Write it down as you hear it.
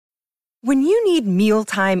When you need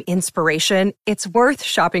mealtime inspiration, it's worth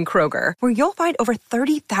shopping Kroger, where you'll find over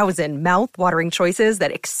 30,000 mouth-watering choices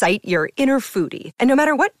that excite your inner foodie. And no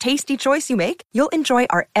matter what tasty choice you make, you'll enjoy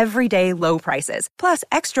our everyday low prices, plus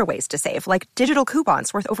extra ways to save, like digital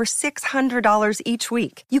coupons worth over $600 each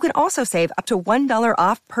week. You can also save up to $1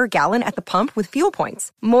 off per gallon at the pump with fuel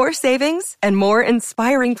points. More savings and more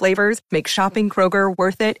inspiring flavors make shopping Kroger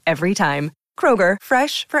worth it every time. Kroger,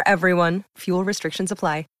 fresh for everyone. Fuel restrictions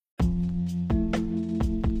apply.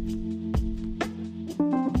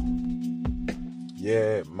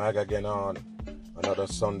 Yeah, Mag again on another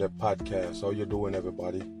Sunday podcast. How you doing,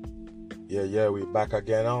 everybody? Yeah, we back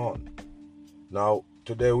again on. Now,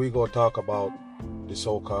 today we go talk about the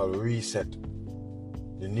so-called reset,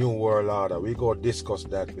 the new world order. We go discuss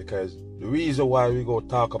that because the reason why we go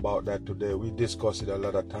talk about that today, we discuss it a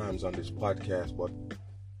lot of times on this podcast, but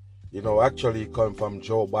actually it come from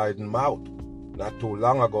Joe Biden's mouth not too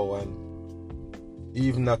long ago, and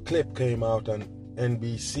even a clip came out on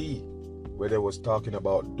NBC where they was talking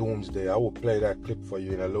about doomsday. I will play that clip for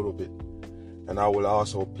you in a little bit. And I will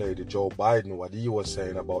also play the Joe Biden, what he was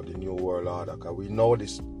saying about the New World Order. Because we know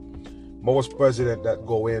this, most presidents that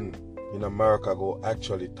go in America go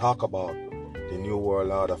actually talk about the New World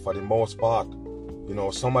Order for the most part.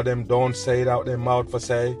 Some of them don't say it out their mouth for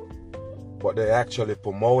say, but they actually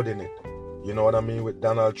promoting it. You know what I mean? With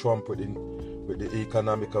Donald Trump, with the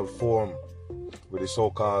Economical Forum, with the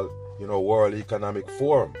so-called, World Economic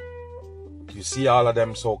Forum. You see all of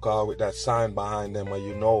them so-called with that sign behind them, and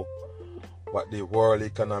you know what the World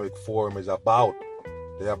Economic Forum is about.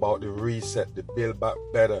 They're about the reset, the build back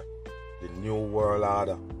better, the new world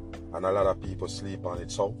order, and a lot of people sleep on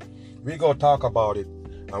it. So we go talk about it,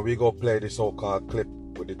 and we go play the so-called clip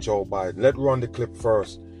with the Joe Biden. Let's run the clip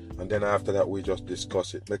first, and then after that we just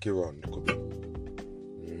discuss it. Make it run. It could be.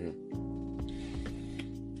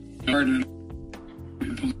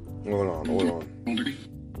 Hold on.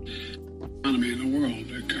 Economy in the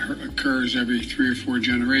world occurs every 3 or 4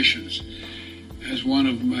 generations. As one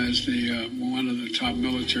of the top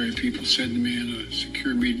military people said to me in a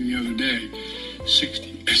secure meeting the other day,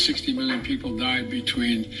 60 million people died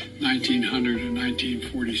between 1900 and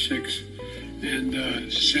 1946.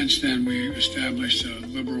 And since then, we established a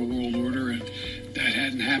liberal world order, and that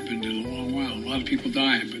hadn't happened in a long while. A lot of people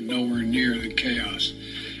dying, but nowhere near the chaos.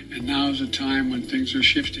 And now is a time when things are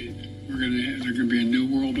shifting. There's going to be a new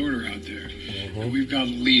world order out there. And we've got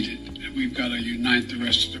to lead it. And we've got to unite the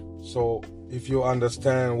rest of the... So, if you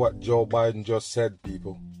understand what Joe Biden just said,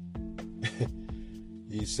 people,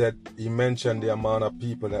 he mentioned the amount of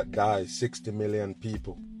people that died, 60 million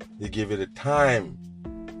people. He gave it a time,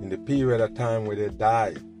 in the period of time where they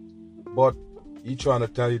died. But he trying to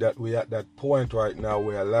tell you that we're at that point right now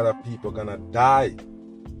where a lot of people are going to die.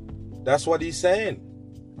 That's what he's saying.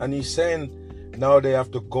 And he's saying now they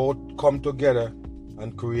have to come together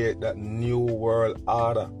and create that new world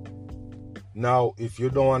order. Now, if you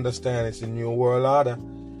don't understand it's a new world order,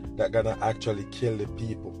 that's gonna actually kill the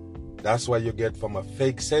people. That's what you get from a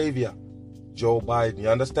fake savior, Joe Biden. You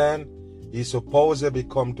understand? He's supposedly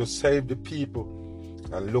come to save the people.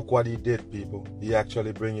 And look what he did, people. He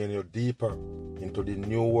actually bringing you deeper into the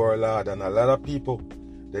new world order. And a lot of people,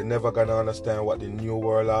 they're never gonna understand what the new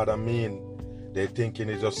world order mean. They're thinking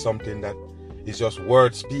it's just something that is just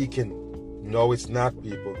word speaking. No, it's not,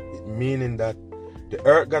 people. It meaning that the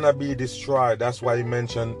earth gonna be destroyed. That's why he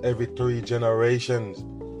mentioned every 3 generations.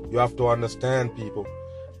 You have to understand, people.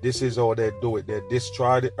 This is how they do it. They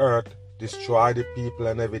destroy the earth, destroy the people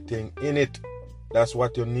and everything in it. That's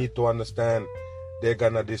what you need to understand. They're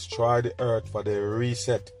gonna destroy the earth for their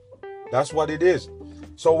reset. That's what it is.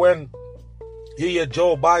 So when you hear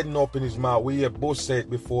Joe Biden open his mouth, we hear Bush say it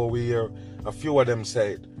before, we hear a few of them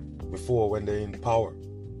say it before when they're in power.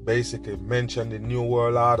 Basically mention the new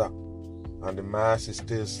world order, and the masses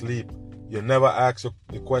still sleep. You never ask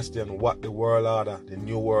the question what the world order, the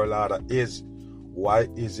new world order is. Why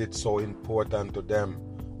is it so important to them?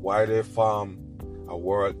 Why they form a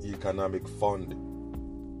World Economic Fund?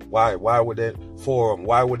 Why would they forum?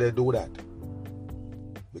 Why would they do that?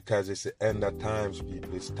 Because it's the end of times,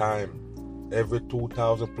 people. It's time. Every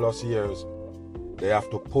 2,000 plus years, they have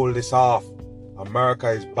to pull this off. America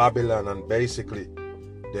is Babylon, and basically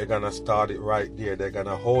they're gonna start it right there. They're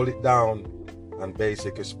gonna hold it down and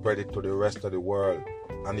basically spread it to the rest of the world.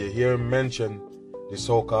 And you hear him mention the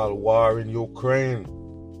so-called war in Ukraine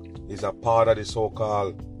is a part of the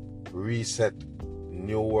so-called reset,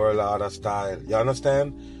 new world order style. You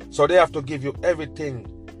understand? So they have to give you everything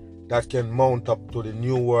that can mount up to the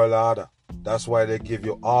new world order. That's why they give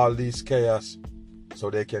you all these chaos, so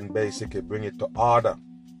they can basically bring it to order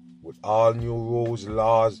with all new rules,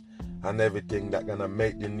 laws, and everything that gonna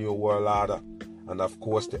make the new world order. And of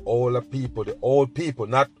course the older people, the old people,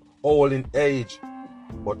 not old in age,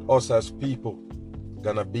 but us as people,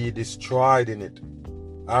 gonna be destroyed in it.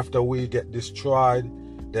 After we get destroyed,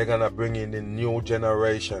 they're gonna bring in the new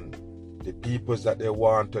generation, the peoples that they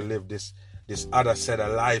want to live this other set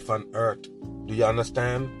of life on earth. Do you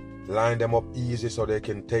understand? Line them up easy so they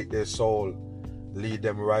can take their soul, lead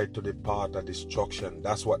them right to the path of destruction.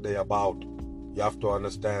 That's what they're about. You have to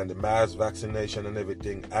understand the mass vaccination and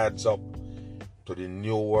everything adds up to the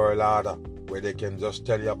new world order, where they can just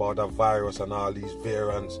tell you about a virus and all these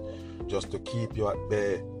variants just to keep you at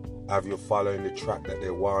bay, have you following the track that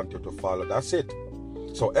they want you to follow. That's it.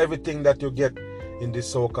 So everything that you get in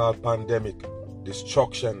this so-called pandemic,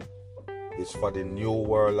 destruction, is for the new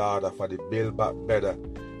world order, for the build back better,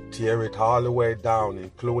 tear it all the way down,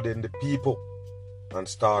 including the people, and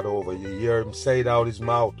start over. You hear him say it out his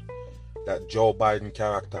mouth, that Joe Biden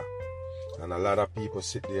character. And a lot of people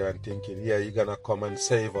sit there and thinking, yeah, you're gonna come and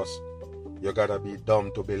save us. You gotta be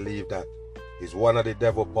dumb to believe that. He's one of the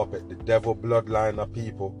devil puppet, the devil bloodline of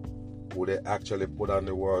people who they actually put on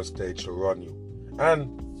the world stage to run you.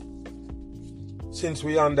 And since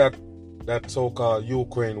we on that so-called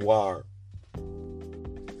Ukraine war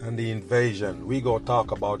and the invasion, we go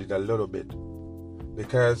talk about it a little bit.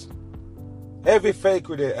 Because every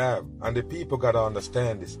fakery they have, and the people gotta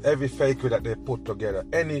understand this, every fakery that they put together,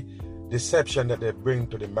 any deception that they bring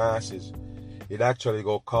to the masses, it actually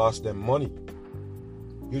go cost them money.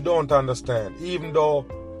 You don't understand. Even though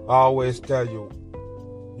I always tell you,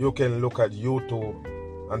 you can look at YouTube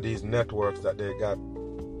and these networks that they got,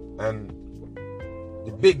 and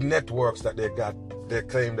the big networks that they got, they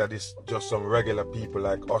claim that it's just some regular people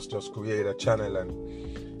like us just create a channel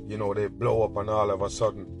and, you know, they blow up and all of a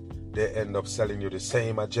sudden they end up selling you the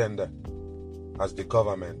same agenda as the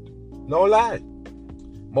government. No lie.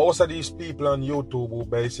 Most of these people on YouTube who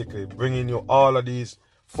basically bringing you all of these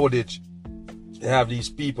footage, they have these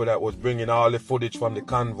people that was bringing all the footage from the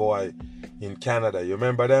convoy in Canada. You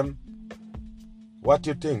remember them? What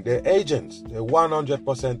do you think? They're agents. They're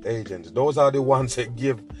 100% agents. Those are the ones that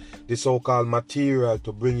give the so-called material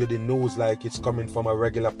to bring you the news like it's coming from a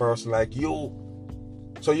regular person like you.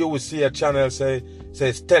 So you will see a channel say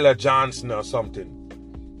Stella Johnson or something,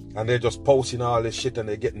 and they're just posting all this shit and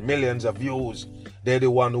they're getting millions of views. They're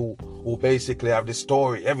the one who basically have the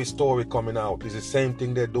story, every story coming out. It's the same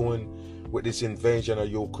thing they're doing with this invasion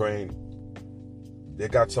of Ukraine. They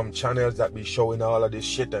got some channels that be showing all of this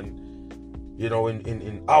shit, and you know,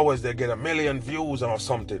 in hours they get 1 million views or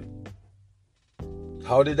something.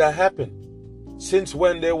 How did that happen? Since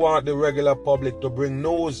when they want the regular public to bring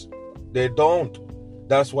news? They don't.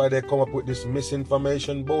 That's why they come up with this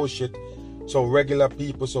misinformation bullshit. So regular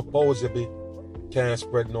people supposedly can't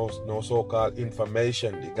spread no so-called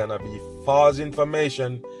information. They're gonna be false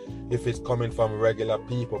information if it's coming from regular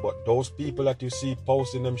people. But those people that you see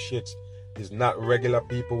posting them shits is not regular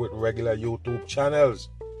people with regular YouTube channels.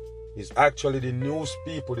 It's actually the news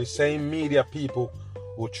people, the same media people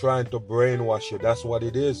who trying to brainwash you. That's what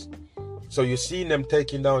it is. So you see them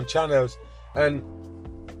taking down channels, and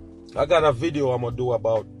I got a video I'm gonna do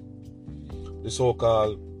about the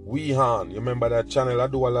so-called Wuhan. You remember that channel? I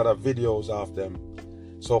do a lot of videos of them.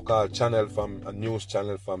 So-called channel from a news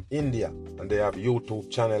channel from India, and they have YouTube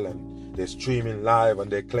channel and they're streaming live, and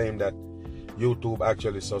they claim that YouTube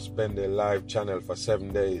actually suspend their live channel for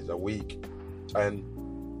 7 days a week. And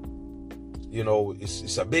you know,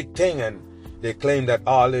 it's a big thing, and they claim that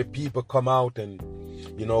all the people come out and,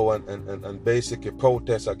 you know, and basically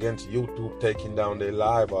protest against YouTube taking down their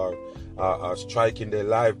live or striking their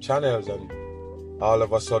live channels, and all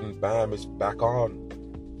of a sudden, bam, it's back on.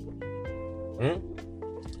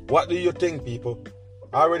 What do you think, people?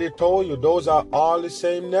 I already told you, those are all the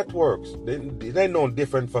same networks. They're no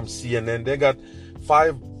different from CNN. They got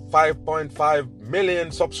 5.5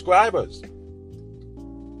 million subscribers.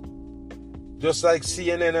 Just like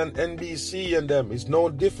CNN and NBC and them. It's no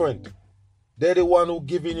different. They're the one who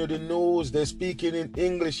giving you the news. They're speaking in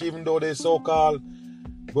English, even though they're so-called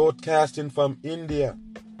broadcasting from India.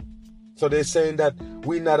 So they're saying that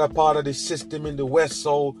we're not a part of the system in the West,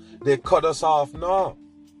 so they cut us off. No.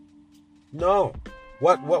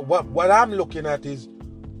 What I'm looking at is,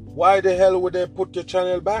 why the hell would they put your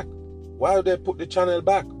channel back? Why would they put the channel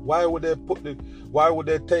back? Why would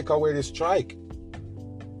they take away the strike?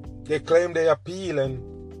 They claim they appeal, and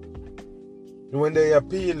when they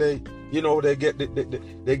appeal, they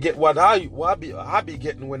get what I be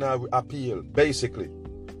getting when I appeal, basically.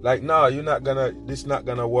 Like, no, this not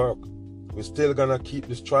gonna work. We're still gonna keep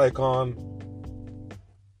the strike on.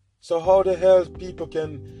 So how the hell people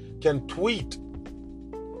can tweet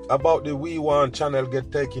about the We Want channel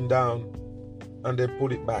get taken down and they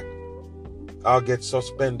put it back. Or get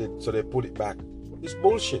suspended, so they put it back. It's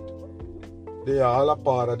bullshit. They are all a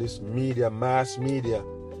part of this media, mass media,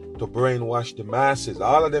 to brainwash the masses.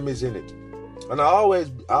 All of them is in it. And I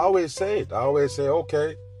always say it. I always say,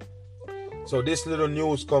 okay, so this little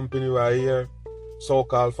news company right here,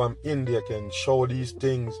 so-called from India, can show these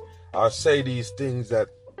things or say these things that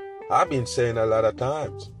I've been saying a lot of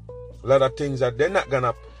times. A lot of things that they're not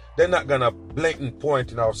gonna blatant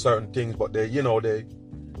point out certain things, but they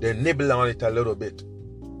nibble on it a little bit.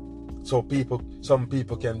 So some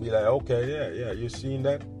people can be like, okay, yeah, you seen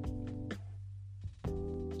that?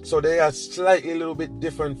 So they are slightly a little bit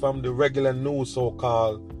different from the regular news,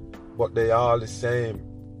 so-called, but they are the same.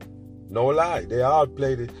 No lie, they all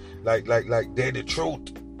play it like they're the truth.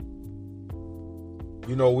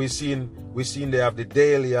 You know, we seen they have the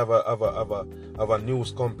Daily of a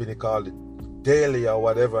news company called the Daily or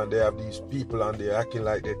whatever, and they have these people on there acting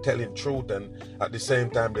like they're telling truth, and at the same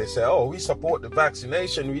time they say, oh, we support the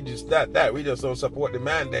vaccination, we just that we just don't support the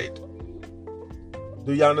mandate.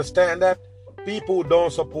 Do you understand that? People who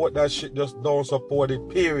don't support that shit just don't support it,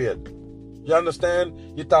 period. You understand?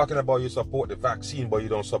 You're talking about you support the vaccine, but you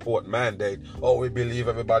don't support mandate. Oh, we believe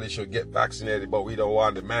everybody should get vaccinated, but we don't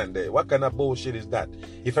want the mandate. What kind of bullshit is that?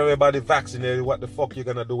 If everybody vaccinated, what the fuck you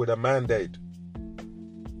gonna do with a mandate?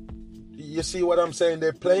 You see what I'm saying?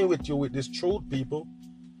 They're playing with you with this truth, people.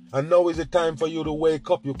 And now is the time for you to wake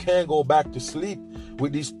up. You can't go back to sleep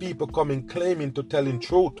with these people coming claiming to telling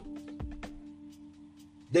truth.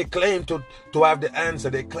 They claim to have the answer.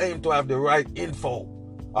 They claim to have the right info.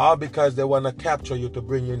 All because they want to capture you to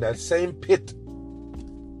bring you in that same pit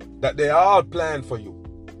that they all planned for you.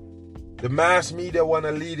 The mass media want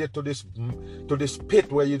to lead you to this pit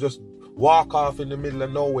where you just walk off in the middle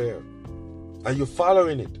of nowhere. And you're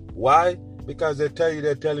following it. Why? Because they tell you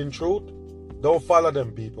they're telling truth. Don't follow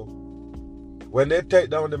them, people. When they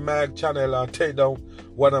take down the MAG channel or take down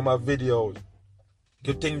one of my videos,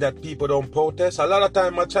 you think that people don't protest? A lot of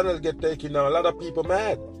time my channel get taken down. A lot of people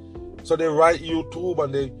mad. So they write YouTube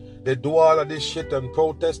and they do all of this shit and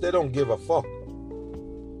protest. They don't give a fuck.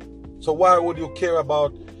 So why would you care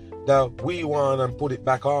about that We Want and put it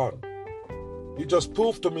back on? You just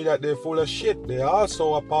proved to me that they're full of shit. They're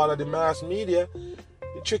also a part of the mass media.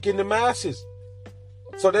 You're tricking the masses.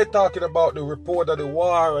 So they're talking about the report of the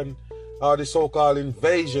war and the so-called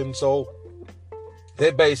invasion. So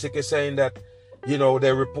they're basically saying that, you know,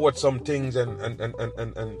 they report some things and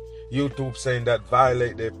YouTube saying that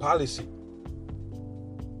violate their policy.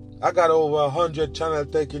 I got over 100 channels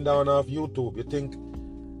taken down off YouTube. You think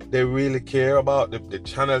they really care about the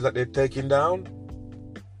channels that they're taking down?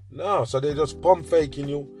 No, so they just pump faking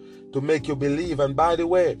you to make you believe. And by the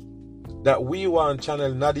way, that We Want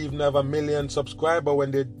channel not even have 1 million subscribers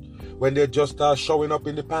when they just start showing up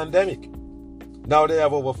in the pandemic. Now they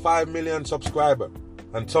have over 5 million subscribers.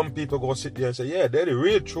 And some people go sit there and say, yeah, they're the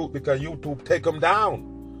real truth because YouTube take them down.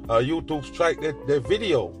 YouTube strike their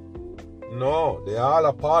video. No, they are all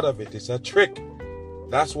a part of it. It's a trick.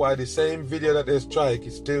 That's why the same video that they strike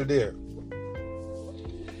is still there.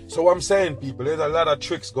 So I'm saying, people, there's a lot of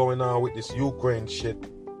tricks going on with this Ukraine shit,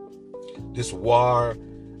 this war,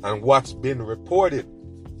 and what's been reported.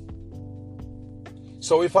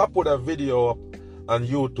 So if I put a video up on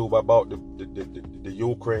YouTube about the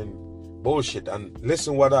Ukraine bullshit, and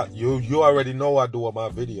listen what you already know I do with my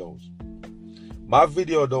videos. My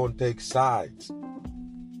video don't take sides.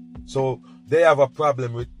 So they have a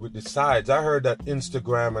problem with the sides. I heard that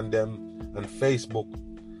Instagram and them and Facebook,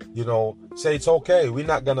 you know, say it's okay. We're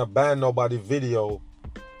not going to ban nobody's video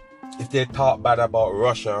if they talk bad about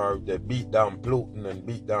Russia or they beat down Putin and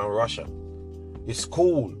beat down Russia. It's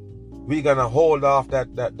cool. We're going to hold off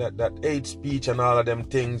that hate speech and all of them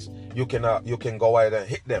things. You can go ahead and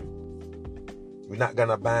hit them. We're not going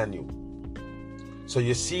to ban you. So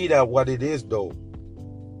you see that what it is though.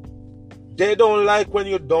 They don't like when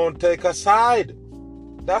you don't take a side.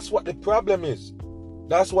 That's what the problem is.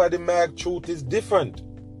 That's why the MAG truth is different.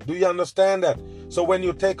 Do you understand that? So when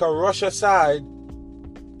you take a Russia side,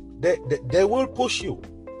 they will push you.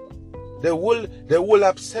 They will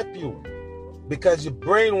accept you. Because the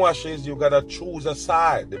brainwash is you gotta choose a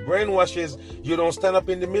side. The brainwash is you don't stand up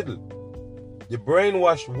in the middle. The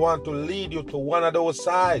brainwash want to lead you to one of those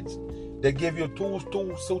sides. They give you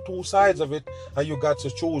two sides of it, and you got to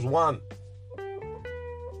choose one.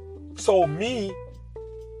 So me,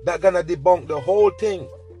 that gonna debunk the whole thing.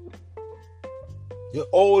 The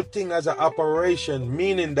whole thing as an operation,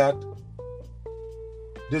 meaning that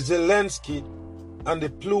the Zelensky and the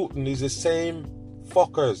Putin is the same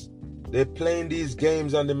fuckers. They're playing these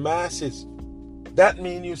games on the masses. That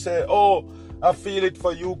means you say, oh, I feel it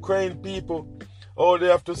for Ukraine people. Oh, they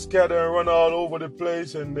have to scatter and run all over the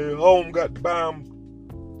place and their home got bombed.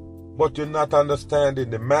 But you're not understanding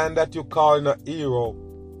the man that you're calling a hero.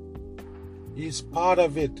 He's part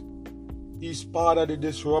of it. He's part of the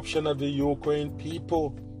disruption of the Ukraine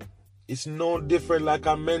people. It's no different, like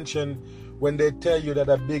I mentioned, when they tell you that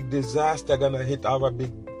a big disaster gonna hit or a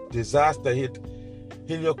big disaster hit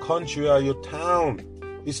in your country or your town.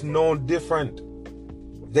 It's no different.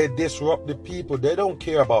 They disrupt the people. They don't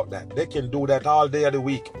care about that. They can do that all day of the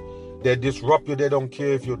week. They disrupt you. They don't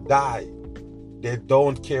care if you die. They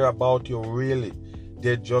don't care about you really.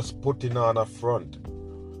 They're just putting on a front.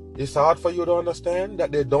 It's hard for you to understand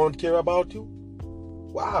that they don't care about you.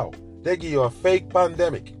 Wow. They give you a fake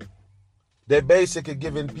pandemic. They're basically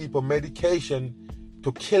giving people medication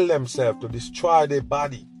to kill themselves, to destroy their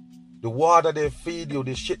body. The water they feed you,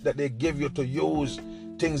 the shit that they give you to use,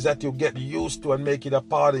 things that you get used to and make it a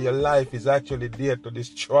part of your life is actually there to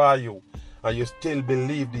destroy you. And you still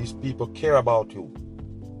believe these people care about you.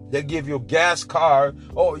 They give you gas car.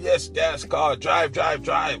 Oh yes, gas car, drive.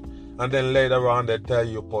 And then later on they tell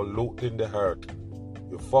you polluting the earth.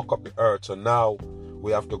 You fuck up the earth. So now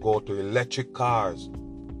we have to go to electric cars.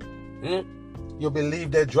 You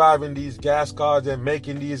believe they're driving these gas cars and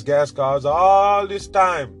making these gas cars all this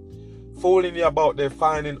time, fooling you about they're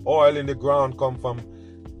finding oil in the ground come from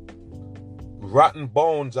rotten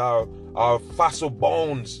bones or fossil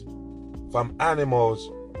bones from animals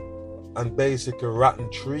and basically rotten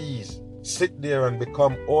trees sit there and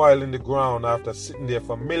become oil in the ground after sitting there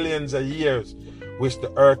for millions of years, which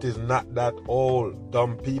the earth is not that old,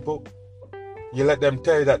 dumb people. You let them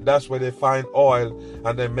tell you that that's where they find oil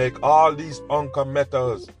and they make all these unca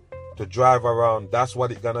metals to drive around. That's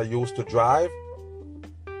what it's gonna use to drive?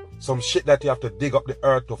 Some shit that you have to dig up the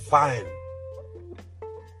earth to find.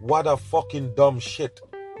 What a fucking dumb shit.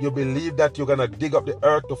 You believe that you're gonna dig up the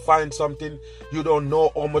earth to find something? You don't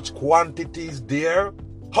know how much quantity is there?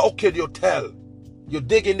 How could you tell? You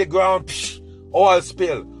dig in the ground, oil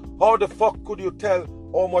spill. How the fuck could you tell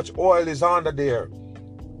how much oil is under there?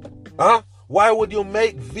 Huh? Why would you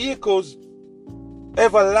make vehicles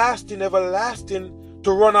everlasting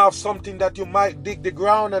to run off something that you might dig the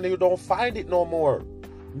ground and you don't find it no more?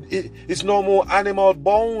 It's no more animal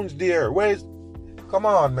bones there. Come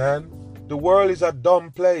on, man. The world is a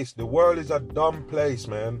dumb place. The world is a dumb place,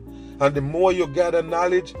 man. And the more you gather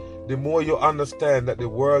knowledge, the more you understand that the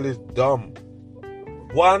world is dumb.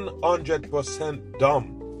 100%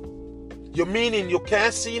 dumb. You meaning you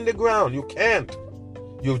can't see in the ground. You can't.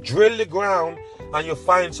 You drill the ground and you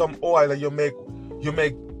find some oil and you make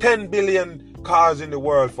 10 billion cars in the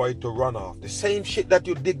world for it to run off. The same shit that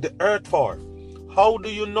you dig the earth for. How do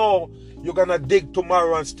you know you're gonna dig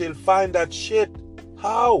tomorrow and still find that shit?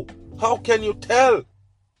 How? How can you tell?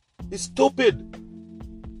 It's stupid.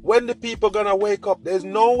 When the people gonna wake up? There's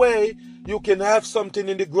no way you can have something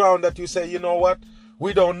in the ground that you say, you know what?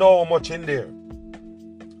 We don't know how much in there.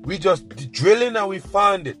 We just drilling and we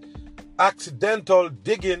find it. Accidental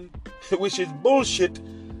digging, which is bullshit.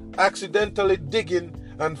 Accidentally digging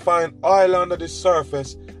and find oil under the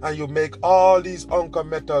surface and you make all these unca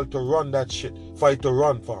metal to run that shit for it to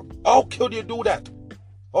run from. How could you do that?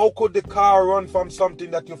 How could the car run from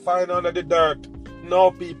something that you find under the dirt?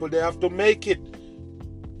 No, people, they have to make it.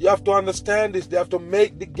 You have to understand this. They have to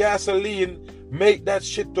make the gasoline, make that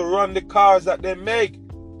shit to run the cars that they make.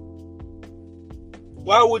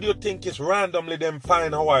 Why would you think it's randomly them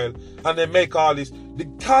find oil and they make all this? The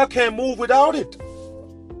car can't move without it.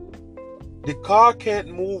 The car can't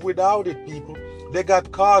move without it, people. They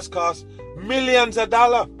got cars cost millions of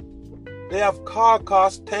dollars. They have car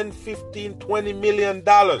cost 10, 15, 20 million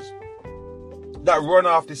dollars that run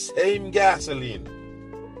off the same gasoline.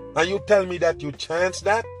 And you tell me that you chance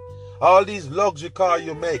that? All these luxury cars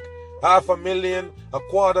you make, $500,000,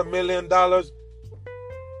 $250,000,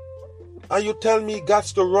 and you tell me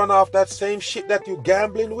gots to run off that same shit that you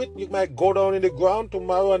gambling with? You might go down in the ground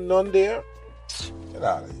tomorrow and none there. Get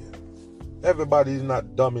out of here. Everybody is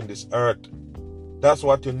not dumb in this earth. That's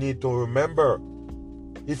what you need to remember.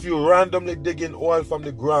 If you randomly dig in oil from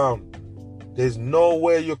the ground, there's no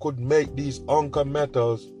way you could make these unca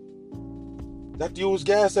metals that use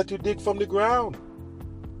gas that you dig from the ground.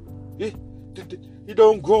 You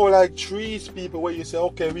don't grow like trees, people, where you say,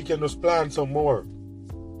 okay, we can just plant some more.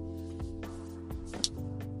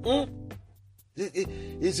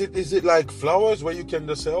 Is it like flowers where you can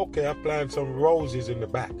just say, okay, I plant some roses in the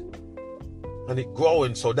back and it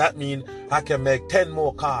growing, so that means I can make 10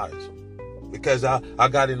 more cars because I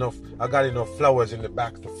got enough flowers in the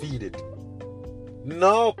back to feed it.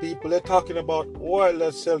 No, people, they're talking about oil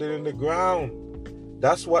that's selling in the ground.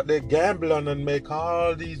 That's what they gamble on and make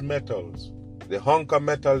all these metals. The hunk of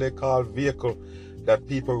metal they call vehicle that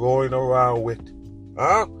people rolling around with.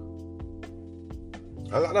 Huh?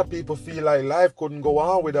 A lot of people feel like life couldn't go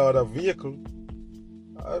on without a vehicle.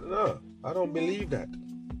 I don't know. I don't believe that.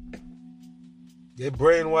 They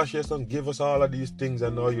brainwash us and give us all of these things,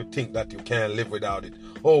 and now you think that you can't live without it.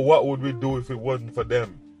 Oh, what would we do if it wasn't for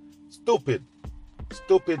them? Stupid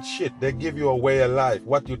shit. They give you a way of life.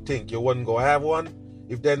 What you think? You wouldn't go have one?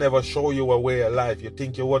 If they never show you a way of life, you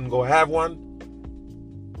think you wouldn't go have one?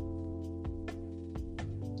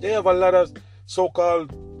 They have a lot of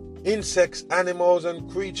so-called insects, animals,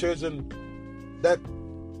 and creatures, and that.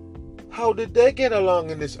 How did they get along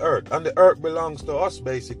in this earth? And the earth belongs to us,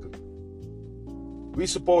 basically. We're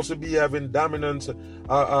supposed to be having dominance,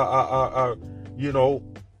 we're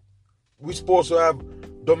supposed to have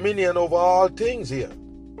dominion over all things here.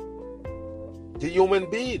 The human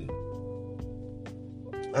being.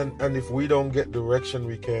 And if we don't get direction,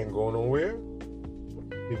 we can't go nowhere.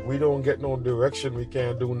 If we don't get no direction, we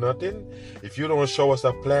can't do nothing. If you don't show us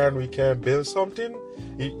a plan, we can't build something.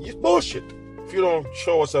 It's bullshit. If you don't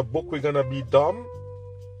show us a book, we're gonna be dumb.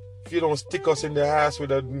 If you don't stick us in the ass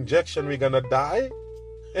with an injection, we're gonna die.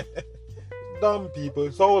 Dumb people.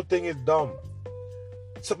 This whole thing is dumb.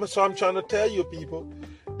 So I'm trying to tell you people,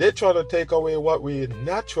 they're trying to take away what we're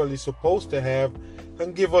naturally supposed to have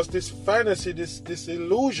and give us this fantasy, this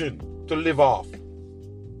illusion to live off.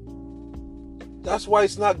 That's why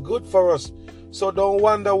it's not good for us. So don't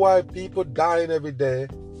wonder why people dying every day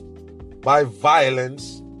by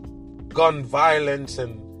violence, gun violence,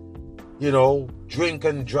 and, drink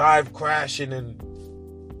and drive crashing and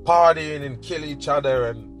partying and kill each other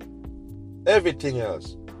and everything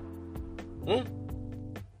else.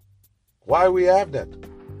 Why we have that?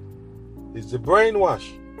 It's the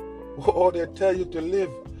brainwash. Oh, they tell you to live.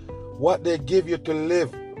 What they give you to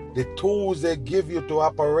live. The tools they give you to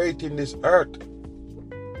operate in this earth.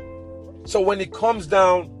 So when it comes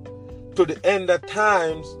down to the end of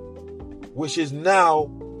times, which is now,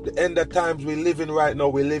 the end of times we're living right now,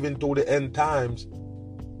 we're living through the end times,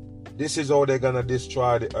 this is how they're going to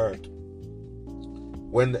destroy the earth.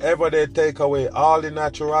 Whenever they take away all the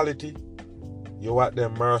naturality, you're at their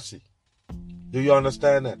mercy. Do you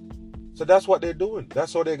understand that? So that's what they're doing.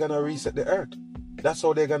 That's how they're going to reset the earth. That's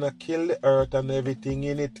how they're going to kill the earth and everything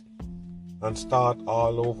in it and start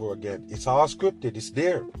all over again. It's all scripted. It's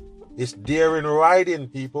there. It's there in writing,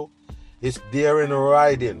 people. It's there in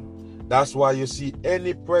writing. That's why you see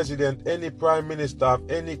any president, any prime minister of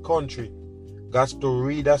any country got to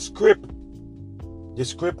read a script. The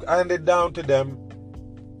script handed down to them,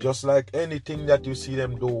 just like anything that you see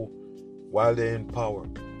them do while they're in power.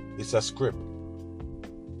 It's a script.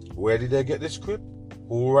 Where did they get the script?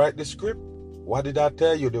 Who write the script? What did I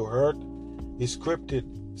tell you? The earth is scripted.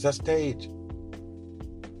 It's a stage.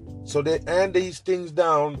 So they hand these things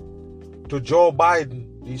down to Joe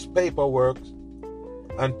Biden, these paperwork,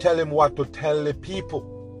 and tell him what to tell the people.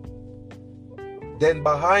 Then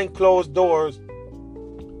behind closed doors,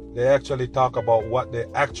 they actually talk about what they're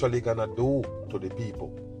actually gonna do to the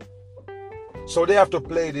people. So they have to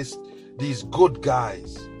play these good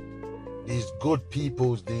guys, these good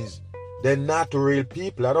peoples, they're not real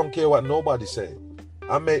people. I don't care what nobody say.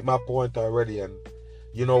 I make my point already, and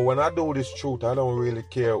when I do this truth, I don't really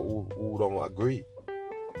care who don't agree.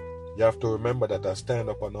 You have to remember that I stand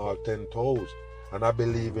up on all 10 toes, and I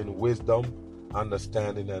believe in wisdom,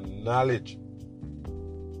 understanding, and knowledge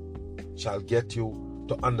shall get you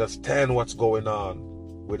to understand what's going on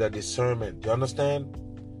with a discernment. You understand?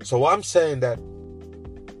 So I'm saying that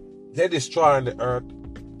they're destroying the earth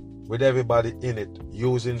with everybody in it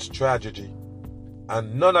using strategy,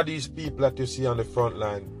 and none of these people that you see on the front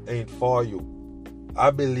line ain't for you.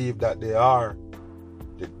 I believe that they are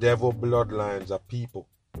the devil bloodlines of people.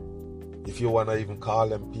 If you want to even call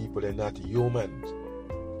them people, they're not humans.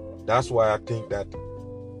 That's why I think that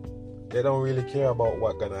they don't really care about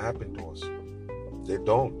what's going to happen to us. They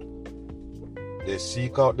don't. They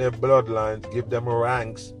seek out their bloodlines, give them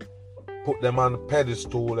ranks, put them on a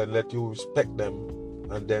pedestal and let you respect them,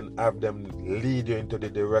 and then have them lead you into the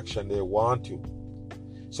direction they want you.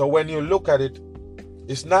 So when you look at it,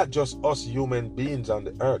 it's not just us human beings on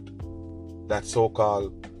the earth that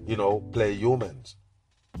so-called, play humans.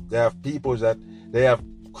 They have people they have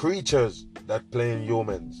creatures that play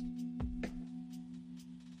humans.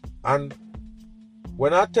 And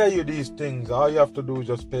when I tell you these things, all you have to do is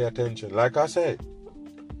just pay attention. Like I said,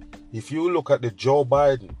 if you look at the Joe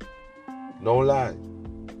Biden, no lie,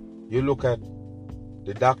 you look at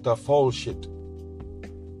the Dr. Fauci,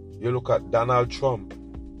 you look at Donald Trump,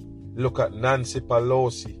 look at Nancy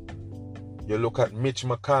Pelosi, You look at Mitch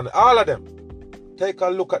McConnell, all of them. Take a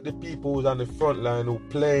look at the people who's on the front line who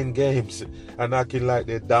playing games and acting like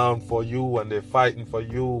they're down for you and they're fighting for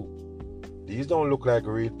you. These don't look like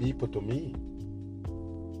real people to me.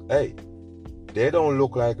 Hey, they don't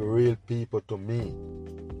look like real people to me.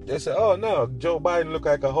 They say, oh no, Joe Biden look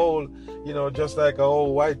like a whole, just like a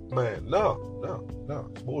whole white man. No,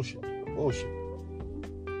 it's bullshit.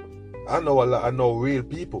 I know real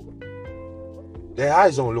people. Their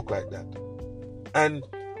eyes don't look like that. And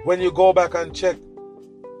when you go back and check,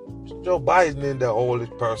 Joe Biden ain't the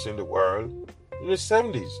oldest person in the world. In his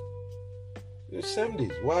 70s.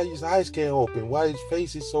 Why his eyes can't open? Why his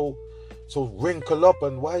face is so wrinkled up,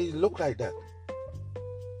 and why he look like that?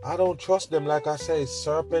 I don't trust them. Like I say,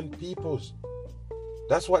 serpent peoples.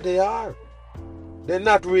 That's what they are. They're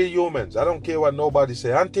not real humans. I don't care what nobody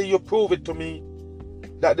say. Until you prove it to me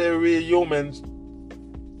that they're real humans,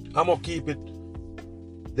 I'm gonna keep it.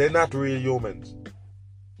 They're not real humans.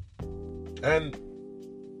 And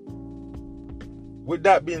with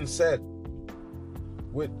that being said,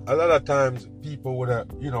 with a lot of times people would have,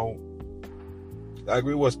 like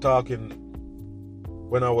we was talking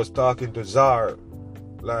when I was talking to Czar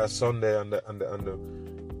last Sunday on the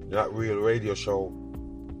Not Real radio show,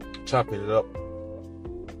 chopping it up.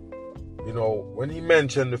 When he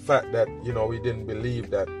mentioned the fact that, he didn't believe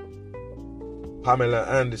that Pamela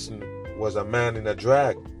Anderson was a man in a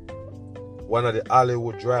drag, one of the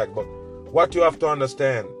Hollywood drag. But what you have to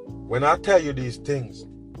understand, when I tell you these things,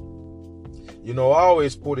 I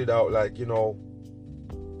always put it out like,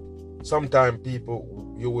 sometimes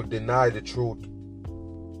people, you will deny the truth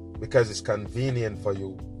because it's convenient for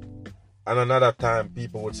you. And another time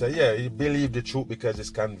people would say, yeah, you believe the truth because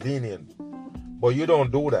it's convenient. But you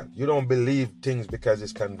don't do that. You don't believe things because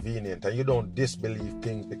it's convenient. And you don't disbelieve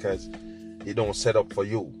things because it don't set up for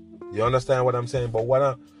you. You understand what I'm saying? But what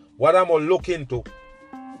I'm going to look into,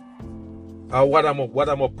 or what I'm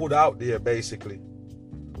going to put out there basically,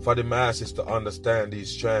 for the masses to understand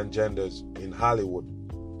these transgenders in Hollywood.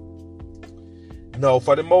 No,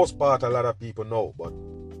 for the most part, a lot of people know, but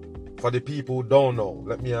for the people who don't know,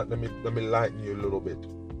 let me lighten you a little bit.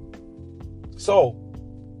 So,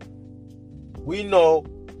 we know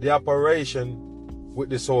the operation with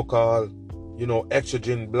the so-called,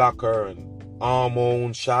 estrogen blocker and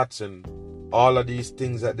hormone shots and all of these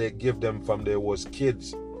things that they give them from they was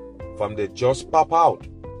kids, from they just pop out.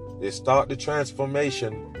 They start the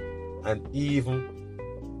transformation and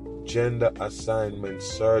even gender assignment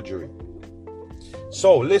surgery.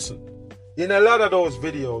 So listen, in a lot of those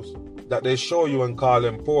videos that they show you and call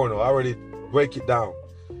them porno, I already break it down.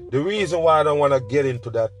 The reason why I don't want to get into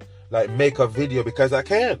that, like make a video, because I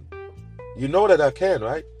can. You know that I can,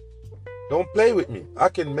 right? Don't play with me. I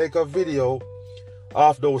can make a video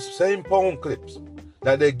of those same porn clips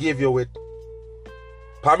that they give you with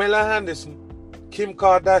Pamela Anderson, Kim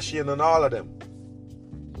Kardashian, and all of them.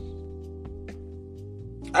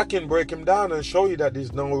 I can break him down and show you that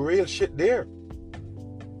there's no real shit there.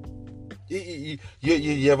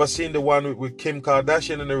 You ever seen the one with Kim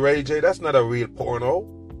Kardashian and the Ray J? That's not a real porno.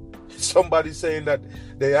 Somebody saying that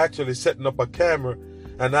they actually setting up a camera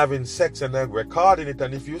and having sex and then recording it.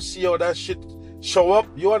 And if you see how that shit show up,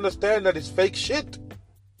 you understand that it's fake shit.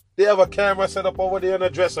 They have a camera set up over there on a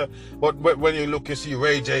dresser, but when you look, you see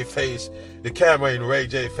Ray J face, the camera in Ray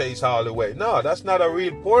J face all the way. No, that's not a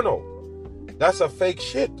real porno. That's a fake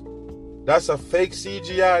shit. That's a fake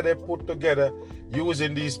CGI they put together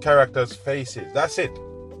using these characters' faces. That's it.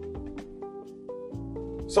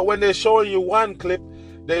 So when they're showing you one clip,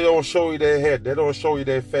 they don't show you their head. They don't show you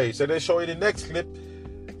their face. And they show you the next clip.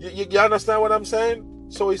 You understand what I'm saying?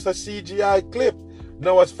 So it's a CGI clip.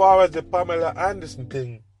 Now, as far as the Pamela Anderson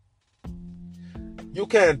thing, you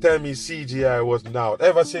can't tell me CGI wasn't out.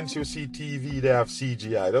 Ever since you see TV, they have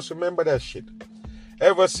CGI. Just remember that shit.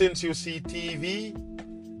 Ever since you see TV,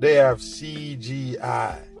 they have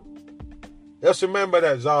CGI. Just remember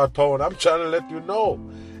that, Zartone. I'm trying to let you know.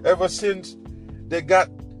 Ever since they got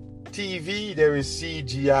TV, there is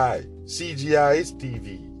CGI. CGI is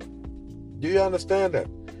TV. Do you understand that?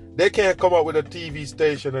 They can't come up with a TV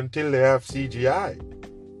station until they have CGI.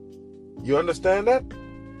 You understand that?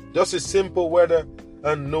 Just as simple weather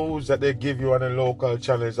and news that they give you on a local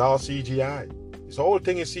channel is all CGI. This whole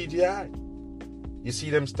thing is CGI. You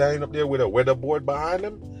see them standing up there with a weatherboard behind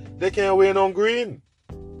them? They can't wear no green.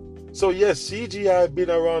 So yes, CGI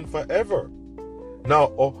been around forever.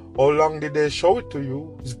 Now, how long did they show it to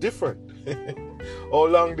you? It's different. How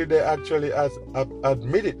long did they actually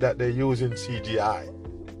admit it that they're using CGI?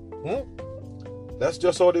 That's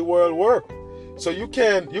just how the world works. So you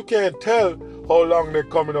can't tell How long they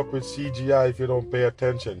coming up with CGI if you don't pay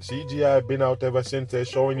attention? CGI been out ever since they're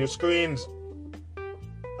showing you screens.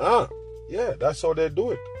 Yeah, that's how they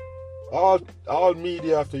do it. All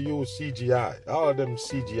media have to use CGI. All of them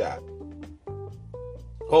CGI.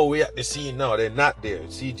 Oh, we at the scene now. They're not there.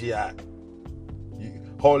 CGI.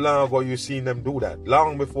 How long ago you seen them do that?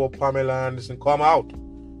 Long before Pamela Anderson come out.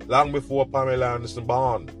 Long before Pamela Anderson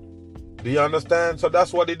born. Do you understand? So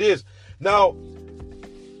that's what it is. Now,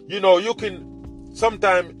 you can...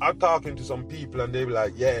 Sometimes I'm talking to some people and they be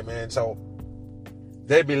like, yeah, man, so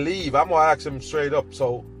they believe. I'm going to ask them straight up.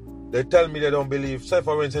 So they tell me they don't believe. Say,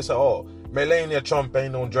 for instance, Melania Trump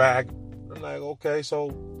ain't no drag. I'm like, okay, so,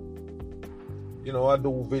 I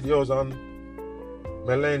do videos on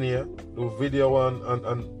Melania, do video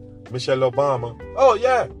on Michelle Obama. Oh,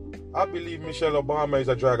 yeah, I believe Michelle Obama is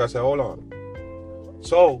a drag. I say, hold on.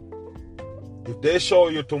 So, if they show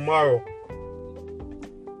you tomorrow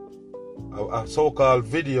a so-called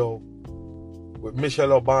video with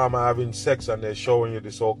Michelle Obama having sex and they're showing you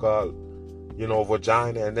the so-called,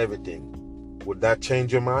 vagina and everything, would that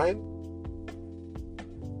change your mind?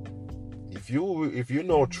 If you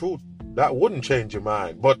know truth, that wouldn't change your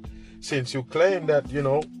mind. But since you claim that,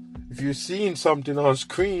 if you've seen something on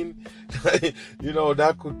screen,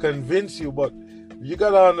 that could convince you. But you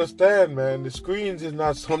got to understand, man, the screens is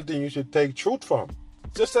not something you should take truth from.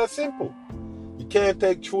 It's just that simple. You can't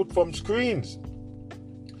take truth from screens.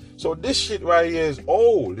 So this shit right here is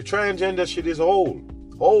old. The transgender shit is old.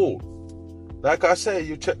 Old. Like I say,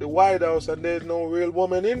 you check the White House and there's no real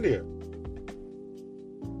woman in there.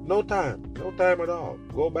 No time. No time at all.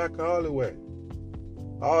 Go back all the way.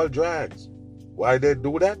 All drags. Why they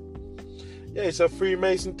do that? Yeah, it's a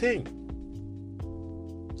Freemason thing.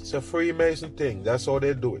 It's a Freemason thing. That's how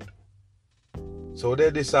they do it. So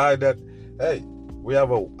they decide that, hey, we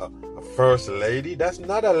have a first lady. That's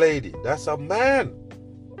not a lady. That's a man.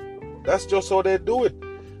 That's just how they do it.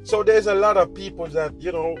 So there's a lot of people that,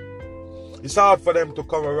 it's hard for them to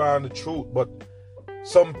come around the truth, but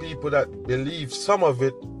some people that believe some of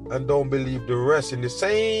it and don't believe the rest in the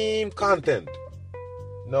same content.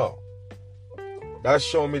 No. That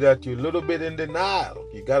show me that you're a little bit in denial.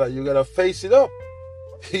 You gotta face it up.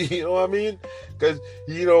 You know what I mean? Because,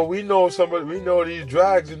 we know these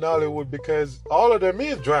drags in Hollywood because all of them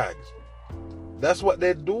is drags. That's what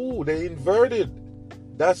they do. They inverted.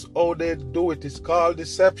 That's how they do it. It's called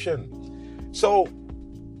deception. So,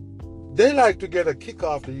 they like to get a kick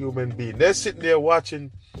off the human being. They're sitting there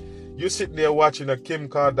watching, you're sitting there watching a Kim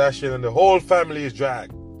Kardashian and the whole family is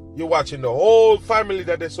drag. You're watching the whole family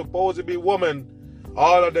that they're supposed to be woman.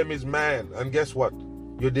 All of them is man. And guess what?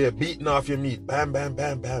 You're there beating off your meat. Bam, bam,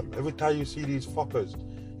 bam, bam. Every time you see these fuckers,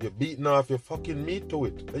 you're beating off your fucking meat to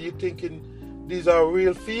it. And you're thinking these are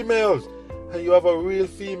real females. And you have a real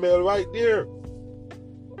female right there.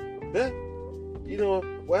 Yeah?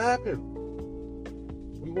 What happened?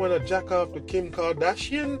 We want to jack off to Kim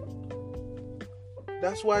Kardashian?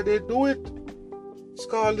 That's why they do it. It's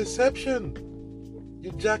called deception.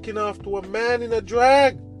 You're jacking off to a man in a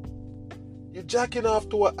drag. You're jacking off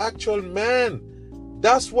to an actual man.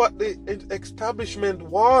 That's what the establishment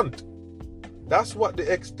want. That's what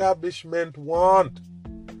the establishment want.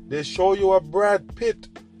 They show you a Brad Pitt,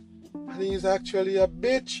 and he's actually a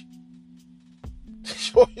bitch. They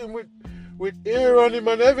show him with hair on him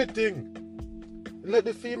and everything. And let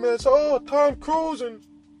the females, Tom Cruise and,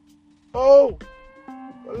 I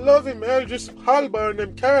love him, Idris Elba and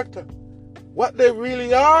them character. What they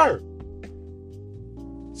really are.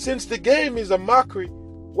 Since the game is a mockery,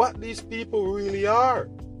 what these people really are.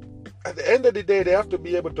 At the end of the day, they have to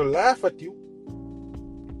be able to laugh at you.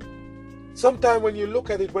 Sometimes when you look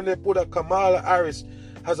at it, when they put a Kamala Harris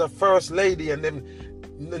as a first lady and then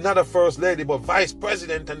not a first lady but vice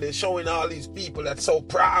president, and they're showing all these people that's so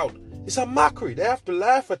proud, it's a mockery. They have to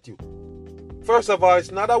laugh at you. First of all,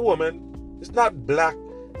 it's not a woman. It's not black.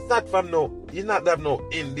 It's not from he's not have no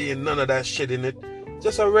Indian, none of that shit in it.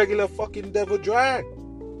 Just a regular fucking devil drag.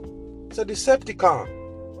 It's a Decepticon.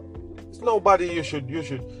 It's nobody you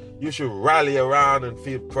should rally around and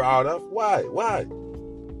feel proud of. Why?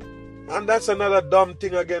 And that's another dumb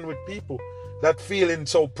thing again with people that feeling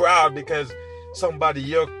so proud because somebody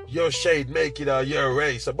your shade make it or your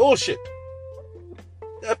race. A bullshit.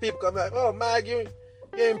 There people come like, oh Mag, you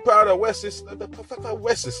ain't proud of Wesley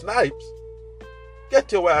Snipes.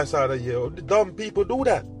 Get your ass out of here. The dumb people do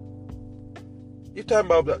that. You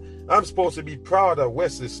talking about that? I'm supposed to be proud of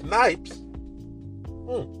Wesley Snipes.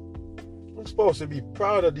 I'm supposed to be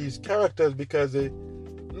proud of these characters because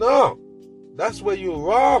no, that's where you're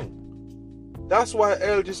wrong. That's why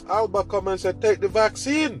Idris Elba come and said, take the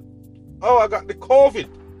vaccine. Oh, I got the COVID.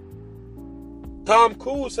 Tom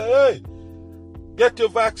Cruise say, hey, get your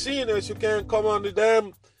vaccine or you can't come on the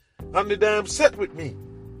damn set with me.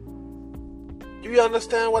 Do you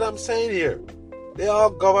understand what I'm saying here? They are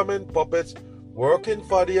government puppets working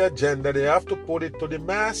for the agenda. They have to put it to the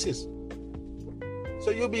masses. So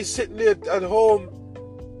you be sitting there at home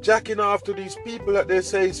jacking off to these people that they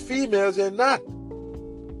say is females, they're not.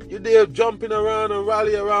 You're there jumping around and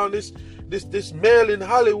rally around this male in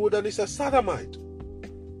Hollywood and it's a sodomite.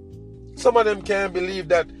 Some of them can't believe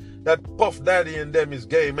that Puff Daddy and them is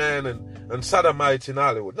gay man and sodomites in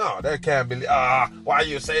Hollywood. No, they can't believe. Why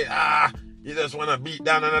you say, you just want to beat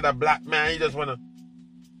down another black man? You just want to...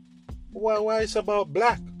 Why it's about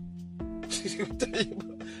black?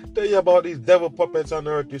 Tell you about these devil puppets on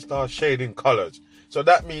earth, you start shading colors. So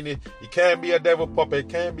that means it can't be a devil puppet, it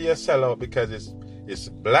can't be a sellout because it's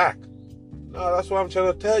black. No, that's what I'm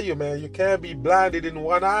trying to tell you, man. You can't be blinded in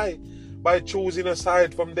one eye by choosing a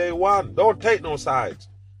side from day one. Don't take no sides.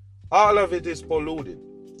 All of it is polluted.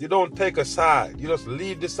 You don't take a side. You just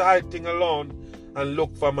leave the side thing alone and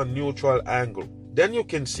look from a neutral angle. Then you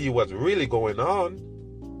can see what's really going on.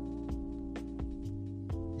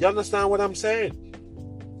 You understand what I'm saying?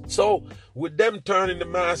 So, with them turning the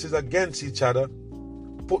masses against each other,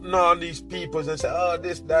 putting on these people and say,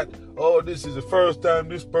 this, that, this is the first time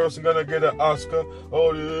this person gonna get an Oscar,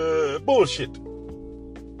 bullshit.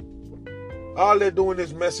 All they're doing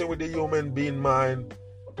is messing with the human being mind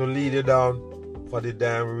to lead you down for the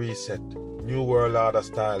damn reset. New World Order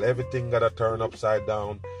style. Everything gotta turn upside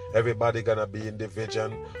down. Everybody gonna be in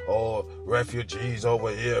division. Refugees over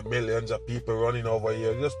here, millions of people running over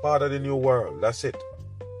here. Just part of the new world. That's it.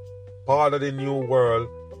 Part of the new world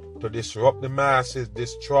to disrupt the masses,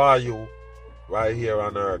 destroy you right here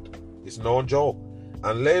on earth. It's no joke.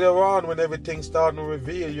 And later on, when everything starts to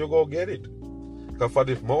reveal, you go get it. Because for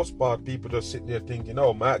the most part, people just sitting there thinking,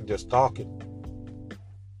 Mac just talking.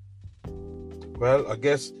 Well, I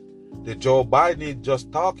guess the Joe Biden is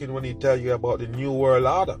just talking when he tell you about the New World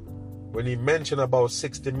Order. When he mentioned about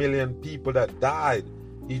 60 million people that died,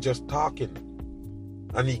 he just talking.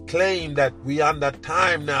 And he claimed that we under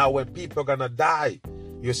time now when people are gonna die.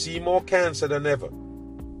 You see more cancer than ever.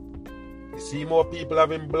 You see more people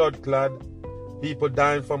having blood clot, people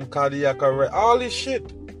dying from cardiac arrest, all this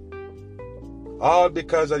shit. All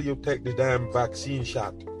because of you take the damn vaccine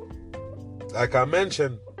shot. Like I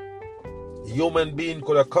mentioned, human being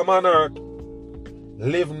could have come on earth,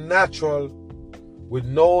 live natural, with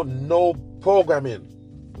no programming.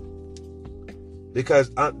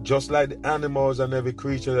 Because just like the animals and every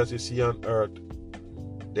creature that you see on earth,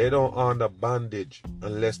 they don't under bondage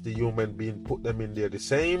unless the human being put them in there. The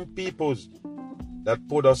same peoples that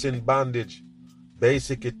put us in bondage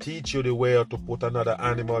basically teach you the way to put another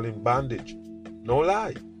animal in bondage. No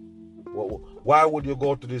lie. Why would you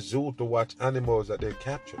go to the zoo to watch animals that they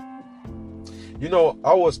capture?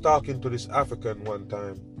 I was talking to this African one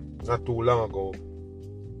time, not too long ago,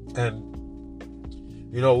 and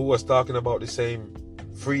we was talking about the same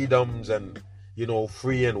freedoms and,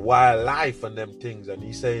 free and wildlife and them things. And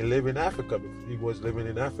he said he live in Africa. He was living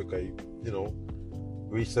in Africa,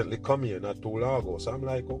 recently come here, not too long ago. So I'm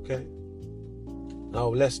like, okay. Now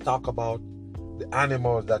let's talk about the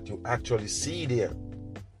animals that you actually see there.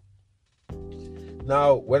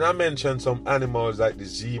 Now, when I mentioned some animals like the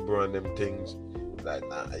zebra and them things, like,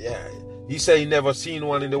 he said he never seen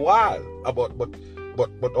one in the wild.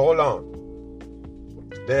 But hold on.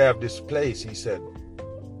 They have this place, he said.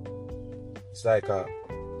 It's like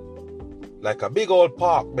a big old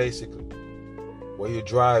park, basically, where you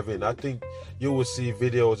drive in. I think you will see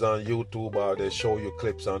videos on YouTube or they show you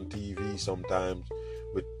clips on TV sometimes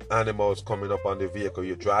with animals coming up on the vehicle.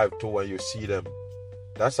 You drive to and you see them.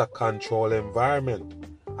 That's a controlled environment.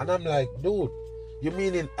 And I'm like, dude, you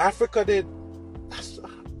mean in Africa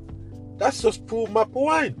that's just proved my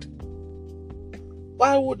point.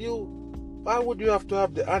 Why would you have to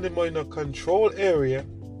have the animal in a controlled area,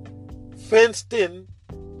 fenced in?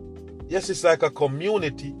 Yes, it's like a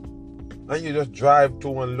community, and you just drive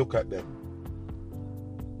to and look at them.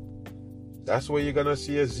 That's where you're gonna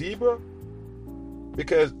see a zebra?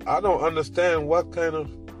 Because I don't understand what kind of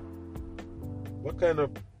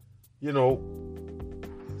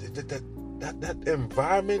that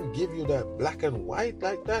environment give you that black and white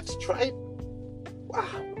like that stripe. Wow.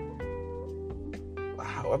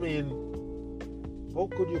 I mean, how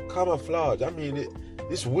could you camouflage? I mean,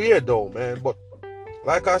 it's weird though, man. But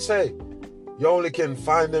like I say, you only can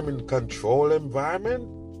find them in controlled environment.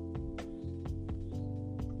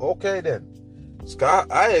 Okay then. Scott,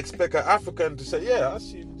 I expect an African to say, yeah, I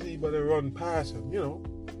see zebra they run past him,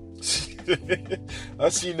 I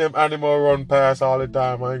seen them animals run past all the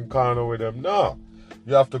time. I encounter with them. No.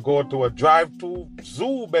 You have to go to a drive-through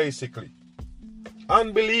zoo, basically.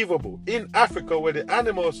 Unbelievable. In Africa, where the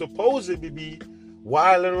animals supposedly be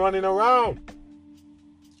wild and running around.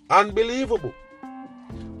 Unbelievable.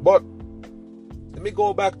 But let me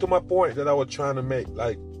go back to my point that I was trying to make.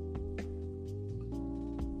 Like,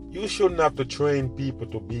 you shouldn't have to train people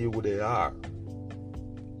to be who they are.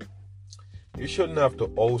 You shouldn't have to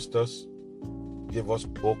host us, give us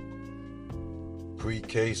book,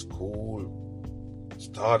 pre-K school,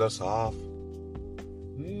 start us off.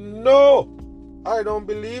 No, I don't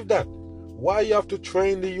believe that. Why you have to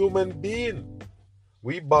train the human being?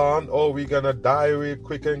 We born, we gonna die real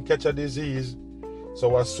quick and catch a disease.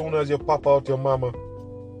 So as soon as you pop out your mama,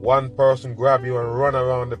 one person grab you and run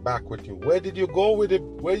around the back with you. Where did you go with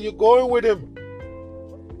him? Where you going with him?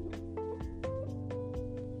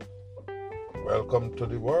 Welcome to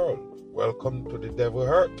the world. Welcome to the devil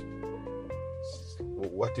hurt.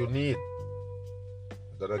 What you need?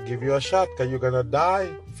 I'm gonna give you a shot because you're gonna die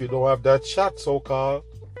if you don't have that shot, so-called.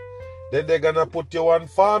 Then they're gonna put you on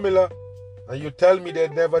formula and you tell me they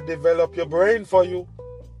never develop your brain for you.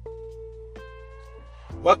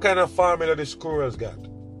 What kind of formula the squirrels got?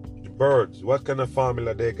 The birds, what kind of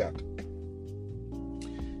formula they got?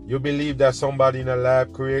 You believe that somebody in a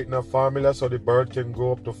lab creating a formula so the bird can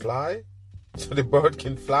grow up to fly? So the bird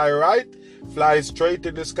can fly right? Fly straight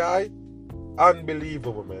in the sky?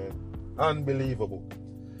 Unbelievable, man. Unbelievable.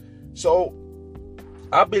 So,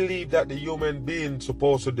 I believe that the human being is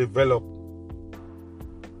supposed to develop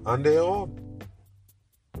on their own.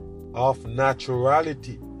 Of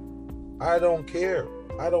naturality. I don't care.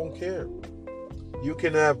 I don't care. You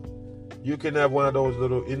can have one of those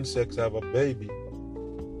little insects have a baby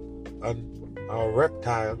and a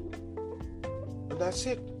reptile, and that's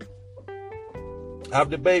it. Have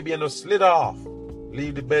the baby and slit off.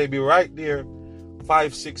 Leave the baby right there.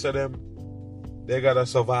 5, 6 of them. They gotta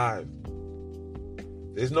survive.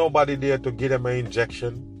 There's nobody there to give them an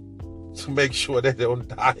injection to make sure that they don't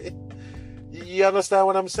die. You understand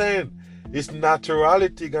what I'm saying? It's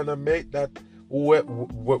naturality gonna make that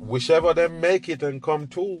whichever them make it and come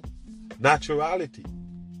to naturality.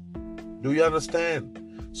 Do you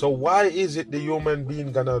understand? So why is it the human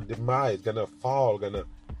being gonna demise, gonna fall, gonna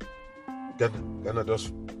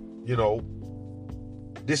just,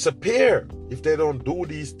 disappear if they don't do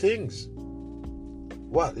these things?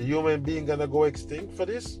 What, the human being gonna go extinct for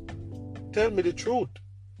this? Tell me the truth.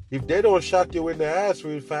 If they don't shot you in the ass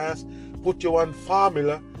real fast, put you on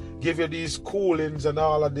formula, give you these coolings and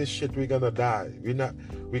all of this shit, we're gonna die.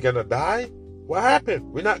 We're gonna die? What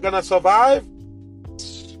happened? We're not gonna survive?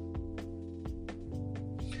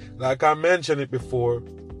 Like I mentioned it before,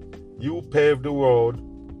 you paved the road.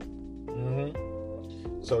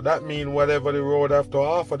 So that means whatever the road have to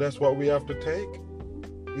offer, that's what we have to take.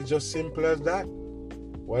 It's just simple as that.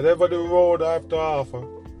 Whatever the road have to offer,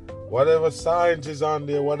 whatever signs is on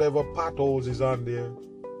there, whatever potholes is on there,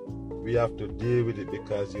 we have to deal with it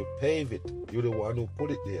because you pave it. You're the one who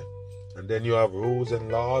put it there. And then you have rules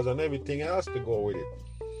and laws and everything else to go with it.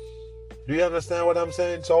 Do you understand what I'm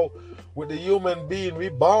saying? So, with the human being, we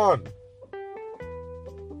born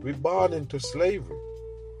into slavery.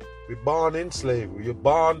 We're born in slavery. You're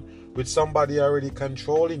born with somebody already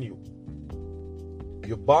controlling you.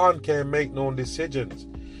 You're born can't make no decisions.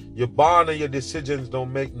 You're born and your decisions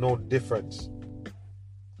don't make no difference.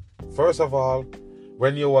 First of all,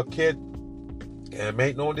 when you were a kid, can't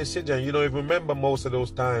make no decision. You don't even remember most of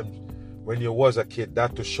those times when you was a kid.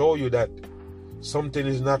 That to show you that something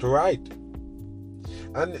is not right.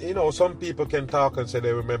 And some people can talk and say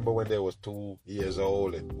they remember when they was 2 years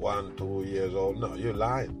old and 1, 2 years old. No, you're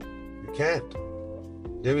lying. You can't.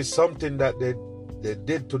 There is something that they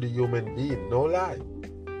did to the human being. No lie.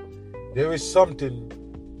 There is something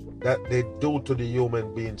that they do to the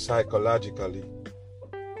human being psychologically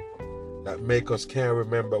that make us can't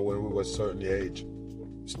remember when we were a certain age.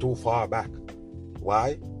 It's too far back.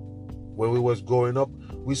 Why? When we was growing up,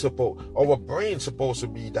 our brain's supposed to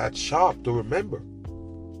be that sharp to remember.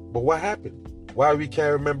 But what happened? Why we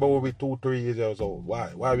can't remember when we 2, 3 years old?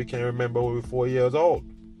 Why we can't remember when we 4 years old?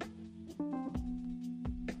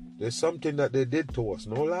 There's something that they did to us,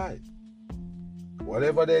 no lie.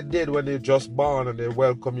 Whatever they did when they just born and they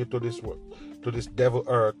welcome you to this world, to this devil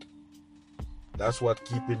earth, that's what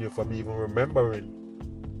keeping you from even remembering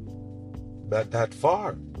that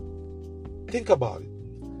far. Think about it.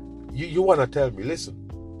 You want to tell me, listen,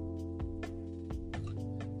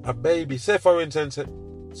 a baby, say for instance,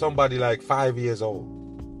 somebody like 5 years old,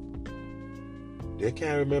 they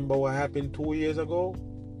can't remember what happened 2 years ago.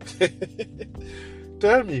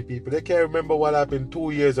 Tell me, people, they can't remember what happened 2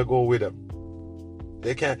 years ago with them.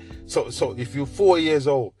 They can't. So if you're 4 years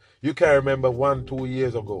old, you can't remember 2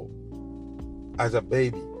 years ago as a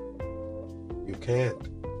baby. You can't.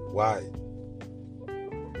 Why?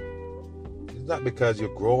 It's not because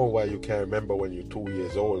you're grown why you can't remember when you're 2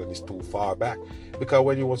 years old and it's too far back. Because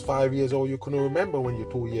when you was 5 years old, you couldn't remember when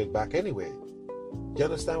you're 2 years back anyway. You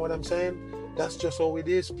understand what I'm saying? That's just how it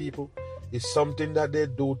is, people. It's something that they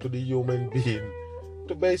do to the human being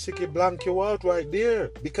to basically blank you out right there.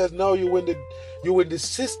 Because now you in the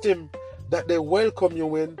system that they welcome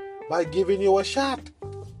you in by giving you a shot.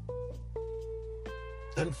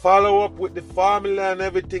 And follow up with the formula and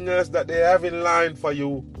everything else that they have in line for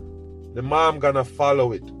you. The mom gonna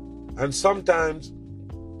follow it. And sometimes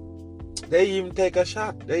they even take a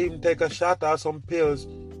shot. They even take a shot or some pills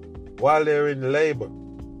while they're in labor.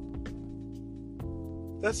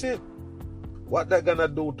 That's it. What they're gonna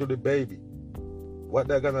do to the baby? What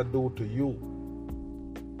they're gonna do to you?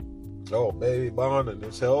 Oh, baby born, and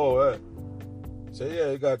they say, oh, say,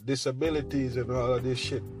 yeah, you got disabilities and all of this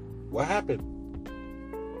shit. What happened?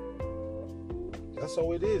 That's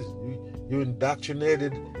how it is. You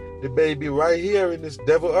indoctrinated the baby right here in this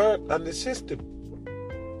devil earth and the system.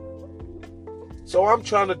 So I'm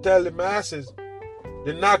trying to tell the masses,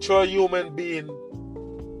 the natural human being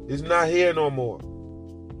is not here no more.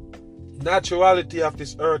 Naturality of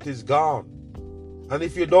this earth is gone. And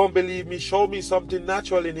if you don't believe me, show me something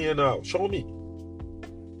natural in here now. Show me.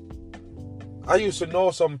 I used to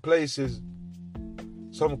know some places,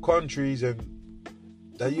 some countries, and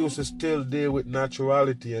that used to still deal with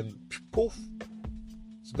naturality, and poof,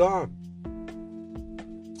 it's gone.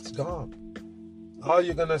 It's gone. All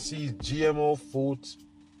you're gonna see is GMO foods,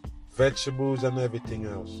 vegetables, and everything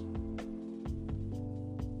else.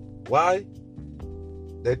 Why?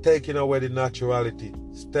 They're taking away the naturality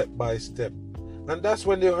step by step. And that's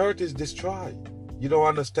when the earth is destroyed. You don't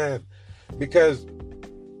understand. Because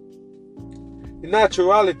the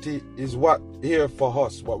naturality is what here for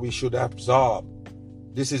us, what we should absorb.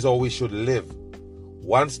 This is how we should live.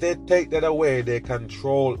 Once they take that away, they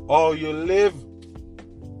control how you live.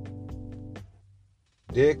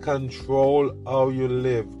 They control how you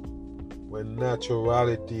live when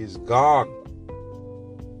naturality is gone.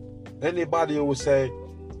 Anybody who say,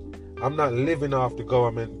 I'm not living off the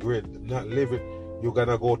government grid, I'm not living, you're going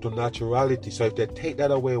to go to naturality. So if they take that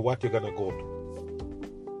away, what you're going to go to?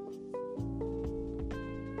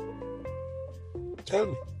 Tell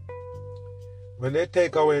me. When they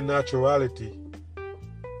take away naturality,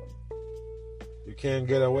 you can't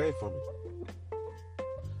get away from it.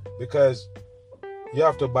 Because you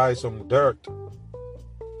have to buy some dirt.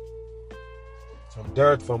 Some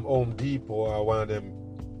dirt from Home Depot or one of them,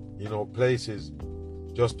 places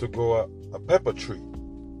just to grow a pepper tree.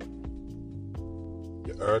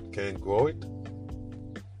 The earth can't grow it.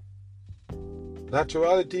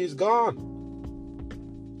 Naturality is gone.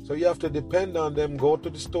 So you have to depend on them, go to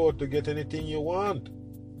the store to get anything you want.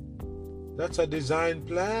 That's a design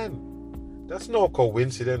plan. That's no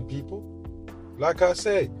coincidence, people. Like I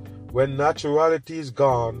say, when naturality is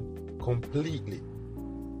gone completely,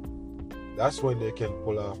 that's when they can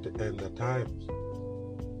pull off the end of times.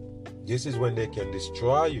 This is when they can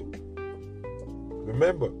destroy you.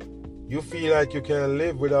 Remember, you feel like you can't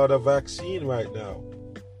live without a vaccine right now.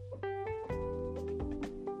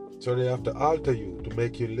 So they have to alter you to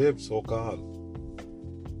make you live, so-called.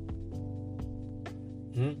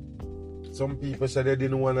 Some people said they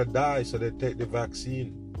didn't want to die, so they take the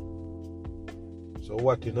vaccine. So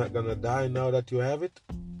what, you're not going to die now that you have it?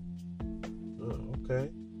 Oh, okay.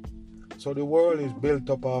 So the world is built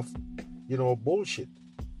up of, bullshit.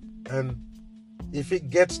 And if it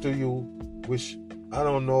gets to you, which I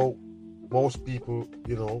don't know, most people,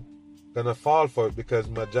 gonna fall for it because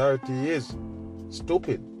majority is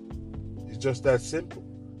stupid. It's just that simple.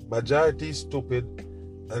 Majority is stupid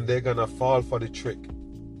and they're gonna fall for the trick.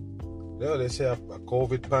 They say a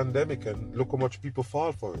COVID pandemic and look how much people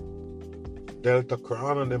fall for it. Delta,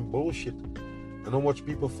 Crown and them bullshit. And how much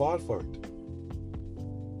people fall for it.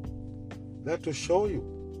 That to show you.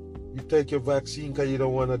 You take your vaccine because you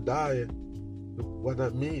don't want to die. What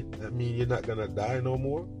that mean? That mean you're not going to die no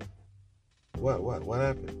more? What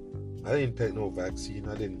happened? I didn't take no vaccine.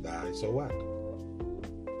 I didn't die. So what?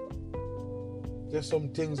 There's some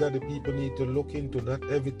things that the people need to look into. Not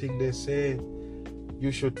everything they say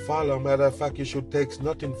you should follow. Matter of fact, you should take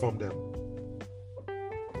nothing from them.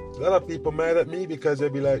 A lot of people mad at me because they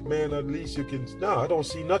be like, man, at least you can... No, I don't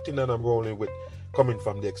see nothing that I'm rolling with coming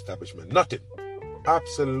from the establishment. Nothing.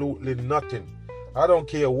 Absolutely nothing. I don't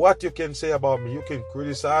care what you can say about me. You can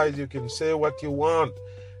criticize, you can say what you want.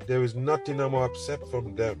 There is nothing I'm upset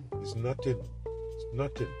from them. It's nothing. It's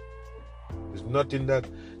nothing. There's nothing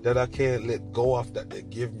that I can't let go of that they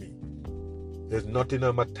give me. There's nothing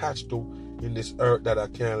I'm attached to in this earth that I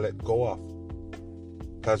can't let go of.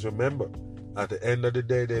 Because remember, at the end of the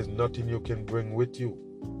day, there's nothing you can bring with you.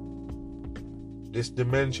 This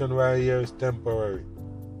dimension right here is temporary.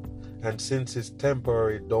 And since it's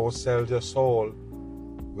temporary, don't sell your soul,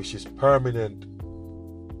 which is permanent,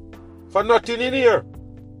 for nothing in here.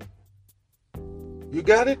 You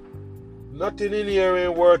got it? Nothing in here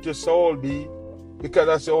ain't worth your soul, B. Because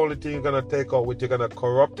that's the only thing you're going to take out with. You're going to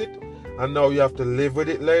corrupt it. And now you have to live with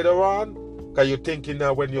it later on. Because you're thinking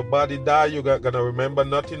that when your body dies, you're going to remember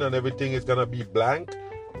nothing and everything is going to be blank.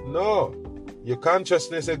 No. Your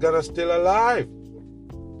consciousness is going to still alive.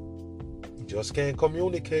 You just can't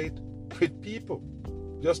communicate with people.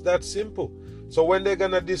 Just that simple. So when they're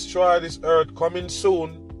going to destroy this earth coming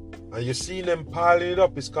soon, and you see them piling it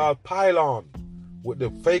up, it's called pylon. With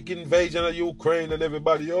the fake invasion of Ukraine and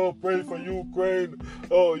everybody, oh, pray for Ukraine.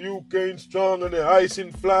 Oh, Ukraine strong, and they're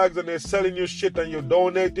icing flags and they're selling you shit and you're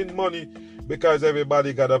donating money because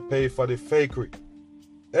everybody got to pay for the fakery.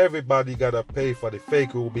 Everybody got to pay for the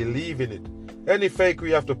fakery who believe in it. Any fakery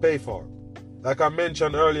you have to pay for. Like I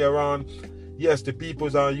mentioned earlier on, yes, the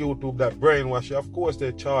people's on YouTube that brainwash you. Of course,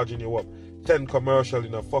 they're charging you up 10 commercial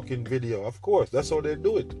in a fucking video. Of course, that's how they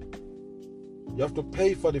do it. You have to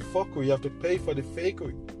pay for the fuckery. You have to pay for the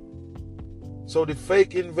fakery. So the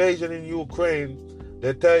fake invasion in Ukraine,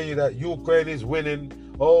 they're telling you that Ukraine is winning.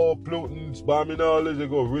 Oh, Putin's bombing all this. They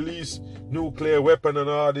go release nuclear weapon and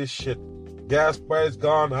all this shit. Gas price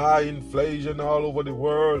gone high, inflation all over the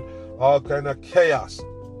world, all kind of chaos.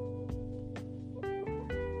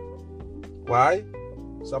 Why?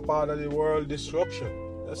 It's a part of the world destruction.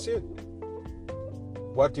 That's it.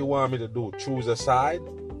 What you want me to do? Choose a side?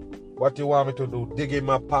 What you want me to do? Dig in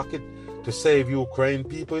my pocket to save Ukraine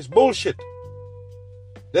people? It's bullshit.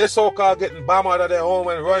 They're so-called getting bombed out of their home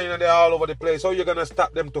and running and they're all over the place. How you going to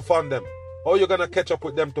stop them to fund them? How you going to catch up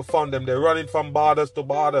with them to fund them? They're running from borders to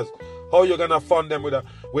borders. How you going to fund them with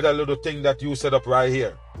a little thing that you set up right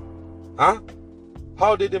here? Huh?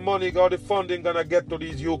 How did the money go, the funding going to get to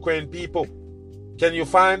these Ukraine people? Can you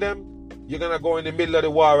find them? You're going to go in the middle of the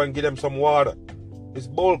war and give them some water. It's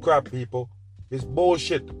bullcrap, people. It's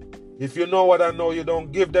bullshit. If you know what I know, you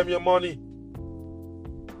don't give them your money.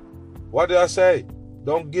 What did I say?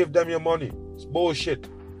 Don't give them your money. It's bullshit.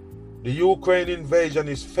 The Ukraine invasion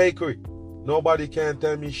is fakery. Nobody can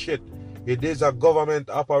tell me shit. It is a government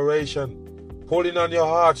operation. Pulling on your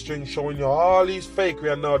heartstrings, showing you all these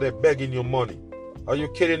fakery, and now they're begging you money. Are you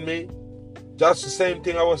kidding me? Just the same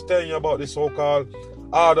thing I was telling you about the so-called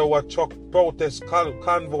Ottawa truck protest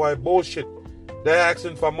convoy bullshit. They're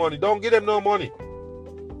asking for money. Don't give them no money.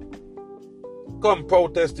 Come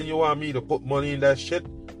protesting, you want me to put money in that shit?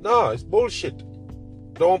 No, it's bullshit.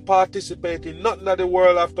 Don't participate in nothing that the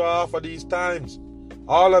world have to offer these times.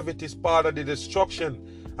 All of it is part of the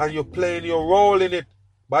destruction, and you're playing your role in it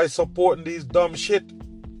by supporting these dumb shit.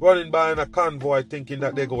 Running by in a convoy thinking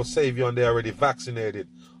that they're going to save you and they're already vaccinated.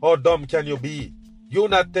 How dumb can you be? You're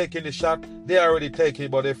not taking the shot, they're already taking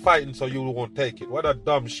it, but they're fighting so you won't take it. What a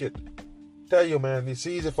dumb shit. Tell you, man, it's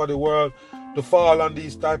easy for the world to fall on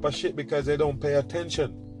these type of shit because they don't pay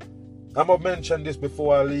attention. I'm going to mention this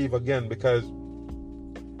before I leave again, because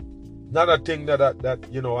another thing that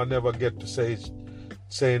I never get to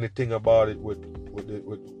say anything about it with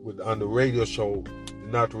on the radio show,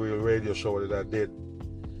 Not Real radio show that I did.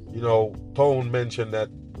 Tone mentioned that,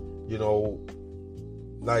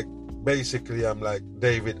 like basically I'm like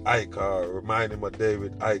David Icke, or remind him of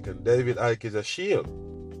David Icke. And David Icke is a shield.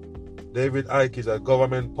 David Icke is a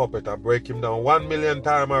government puppet. I break him down 1 million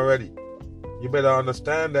times already. You better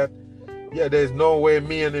understand that. Yeah, there's no way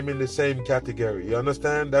me and him in the same category. You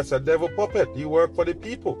understand? That's a devil puppet. He work for the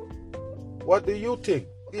people. What do you think?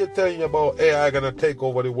 He's telling you about AI gonna take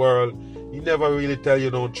over the world. He never really tell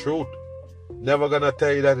you no truth. Never gonna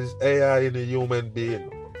tell you that it's AI in a human being.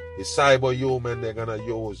 It's cyber human they're gonna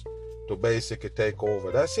use to basically take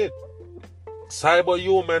over. That's it. Cyber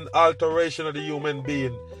human alteration of the human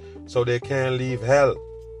being so they can't leave hell.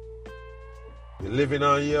 You're living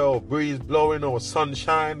on here, breeze blowing, or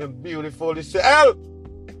sunshine and beautiful. It's hell.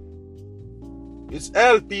 It's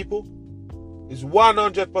hell, people. It's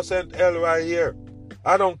 100% hell right here.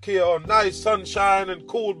 I don't care how nice sunshine and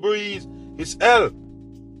cool breeze. It's hell.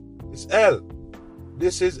 It's hell.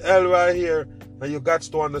 This is hell right here. And you got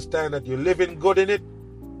to understand that you're living good in it.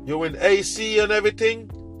 You're in AC and everything.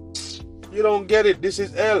 You don't get it. This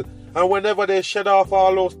is hell. And whenever they shut off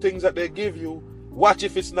all those things that they give you, watch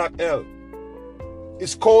if it's not hell.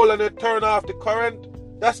 It's cold and they turn off the current.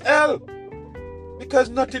 That's hell. Because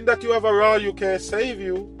nothing that you have around you can save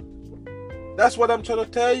you. That's what I'm trying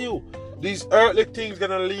to tell you. These earthly things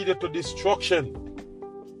gonna lead you to destruction.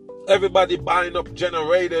 Everybody buying up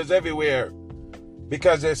generators everywhere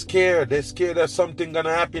because they're scared. They're scared that something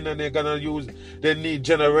gonna happen and they need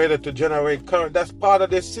generator to generate current. That's part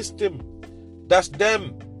of their system. That's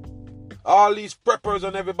them. All these preppers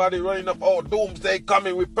and everybody running up, oh, doomsday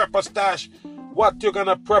coming with prepper stash. What you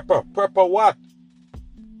gonna prepper? Prepper what?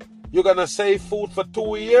 You gonna save food for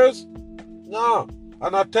 2 years? No.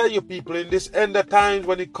 And I tell you people, in this end of times,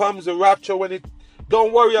 when it comes to rapture,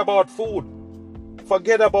 don't worry about food.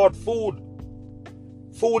 Forget about food.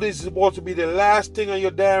 Food is supposed to be the last thing on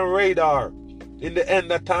your damn radar in the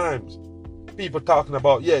end of times. People talking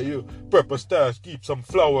about, you prepper stash, keep some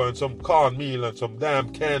flour and some cornmeal and some damn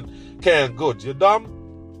canned goods. You dumb?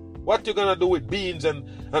 What you gonna do with beans and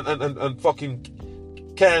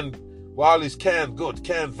fucking canned, all these canned goods,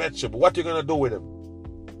 canned vegetable? What you gonna do with them?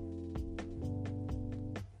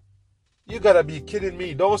 You gotta be kidding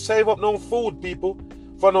me. Don't save up no food, people,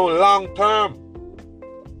 for no long term.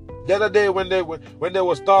 The other day when they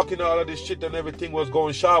was talking all of this shit and everything was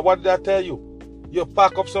going sharp, what did I tell you? You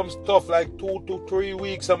pack up some stuff like 2 to 3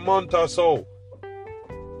 weeks, a month or so.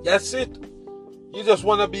 That's it. You just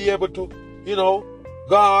want to be able to,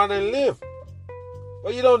 go on and live.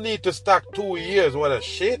 But you don't need to stack 2 years worth of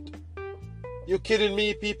shit. You kidding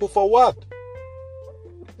me, people, for what?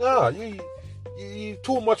 Nah, you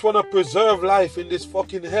too much want to preserve life in this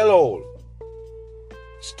fucking hellhole.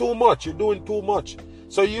 It's too much. You're doing too much.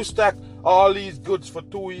 So you stack all these goods for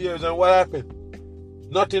 2 years, and what happened?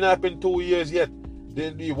 Nothing happened 2 years yet.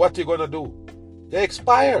 Then what you gonna do? They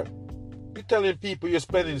expire. You're telling people you're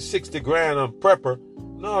spending 60 grand on prepper.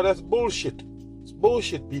 No, that's bullshit. It's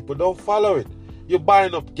bullshit, people. Don't follow it. You're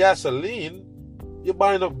buying up gasoline. You're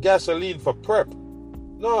buying up gasoline for prep.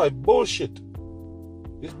 No, it's bullshit.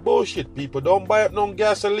 It's bullshit, people. Don't buy up no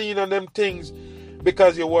gasoline and them things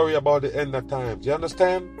because you worry about the end of times. You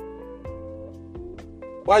understand?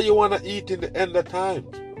 Why you want to eat in the end of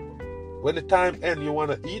times? When the time ends, you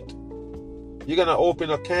want to eat? You're going to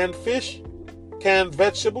open a canned fish? Canned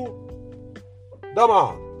vegetable? Come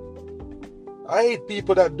on. I hate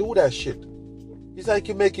people that do that shit. It's like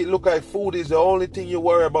you make it look like food is the only thing you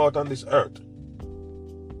worry about on this earth.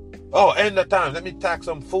 Oh, end of time. Let me tax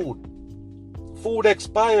some food. Food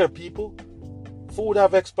expire, people. Food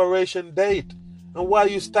have expiration date. And why are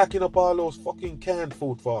you stacking up all those fucking canned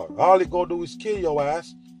food for? All it gonna do is kill your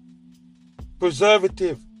ass.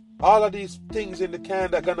 Preservative. All of these things in the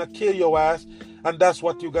can that gonna kill your ass. And that's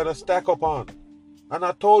what you gonna stack up on. And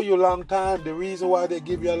I told you a long time, the reason why they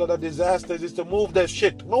give you a lot of disasters is to move that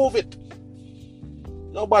shit. Move it.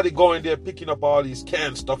 Nobody going there picking up all these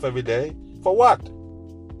canned stuff every day. For what?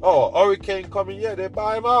 Oh, hurricane coming, they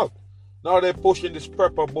buy them out. Now they're pushing this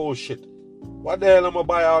prepper bullshit. What the hell am I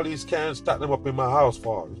buy all these cans, stack them up in my house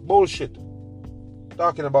for? It's bullshit.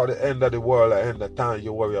 Talking about the end of the world, the end of time,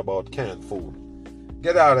 you worry about canned food.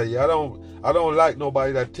 Get out of here. I don't like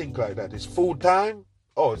nobody that think like that. It's food time.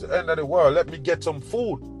 Oh, it's the end of the world. Let me get some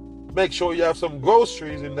food. Make sure you have some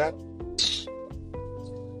groceries in that.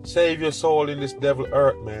 Save your soul in this devil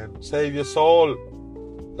earth, man. Save your soul.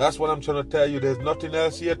 That's what I'm trying to tell you. There's nothing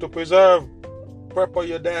else here to preserve. Prepare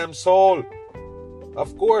your damn soul.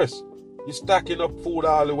 Of course. You're stacking up food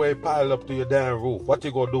all the way, piled up to your damn roof. What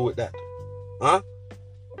you gonna do with that? Huh?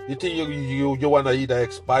 You think you wanna eat that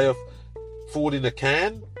expired food in a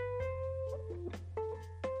can?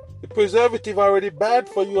 The preservative already bad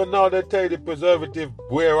for you, and now they tell you the preservative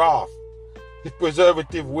wear off. The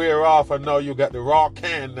preservative wear off, and now you got the raw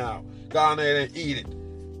can now. Go on there and eat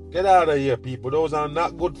it. Get out of here, people. Those are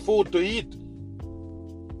not good food to eat.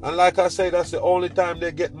 And like I say, that's the only time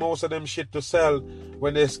they get most of them shit to sell,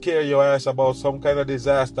 when they scare your ass about some kind of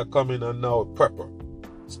disaster coming and now prepper.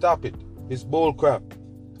 Stop it. It's bull crap.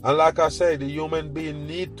 And like I say, the human being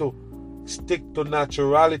need to stick to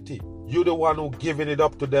naturality. You're the one who giving it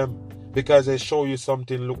up to them because they show you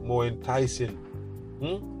something look more enticing.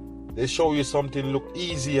 They show you something look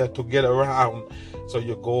easier to get around, so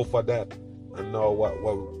you go for that. And now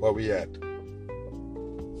where we at?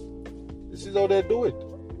 This is how they do it.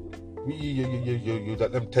 You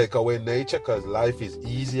let them take away nature because life is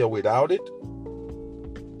easier without it.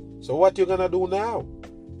 So what you gonna do now?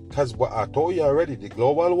 Because what I told you already, the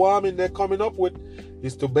global warming they're coming up with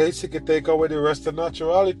is to basically take away the rest of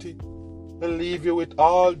naturality and leave you with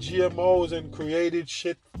all GMOs and created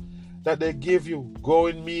shit that they give you,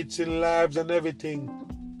 growing meats in labs and everything.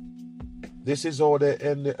 This is how they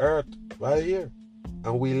end the earth, right here.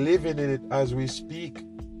 And we living in it as we speak.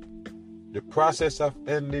 The process of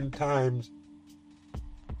ending times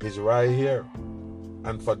is right here.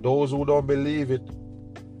 And for those who don't believe it,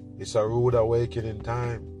 it's a rude awakening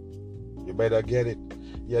time. You better get it.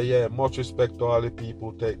 Yeah. Much respect to all the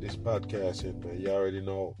people who take this podcast in, man. You already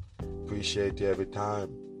know. Appreciate you every time.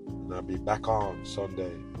 And I'll be back on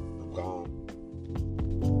Sunday. I'm gone.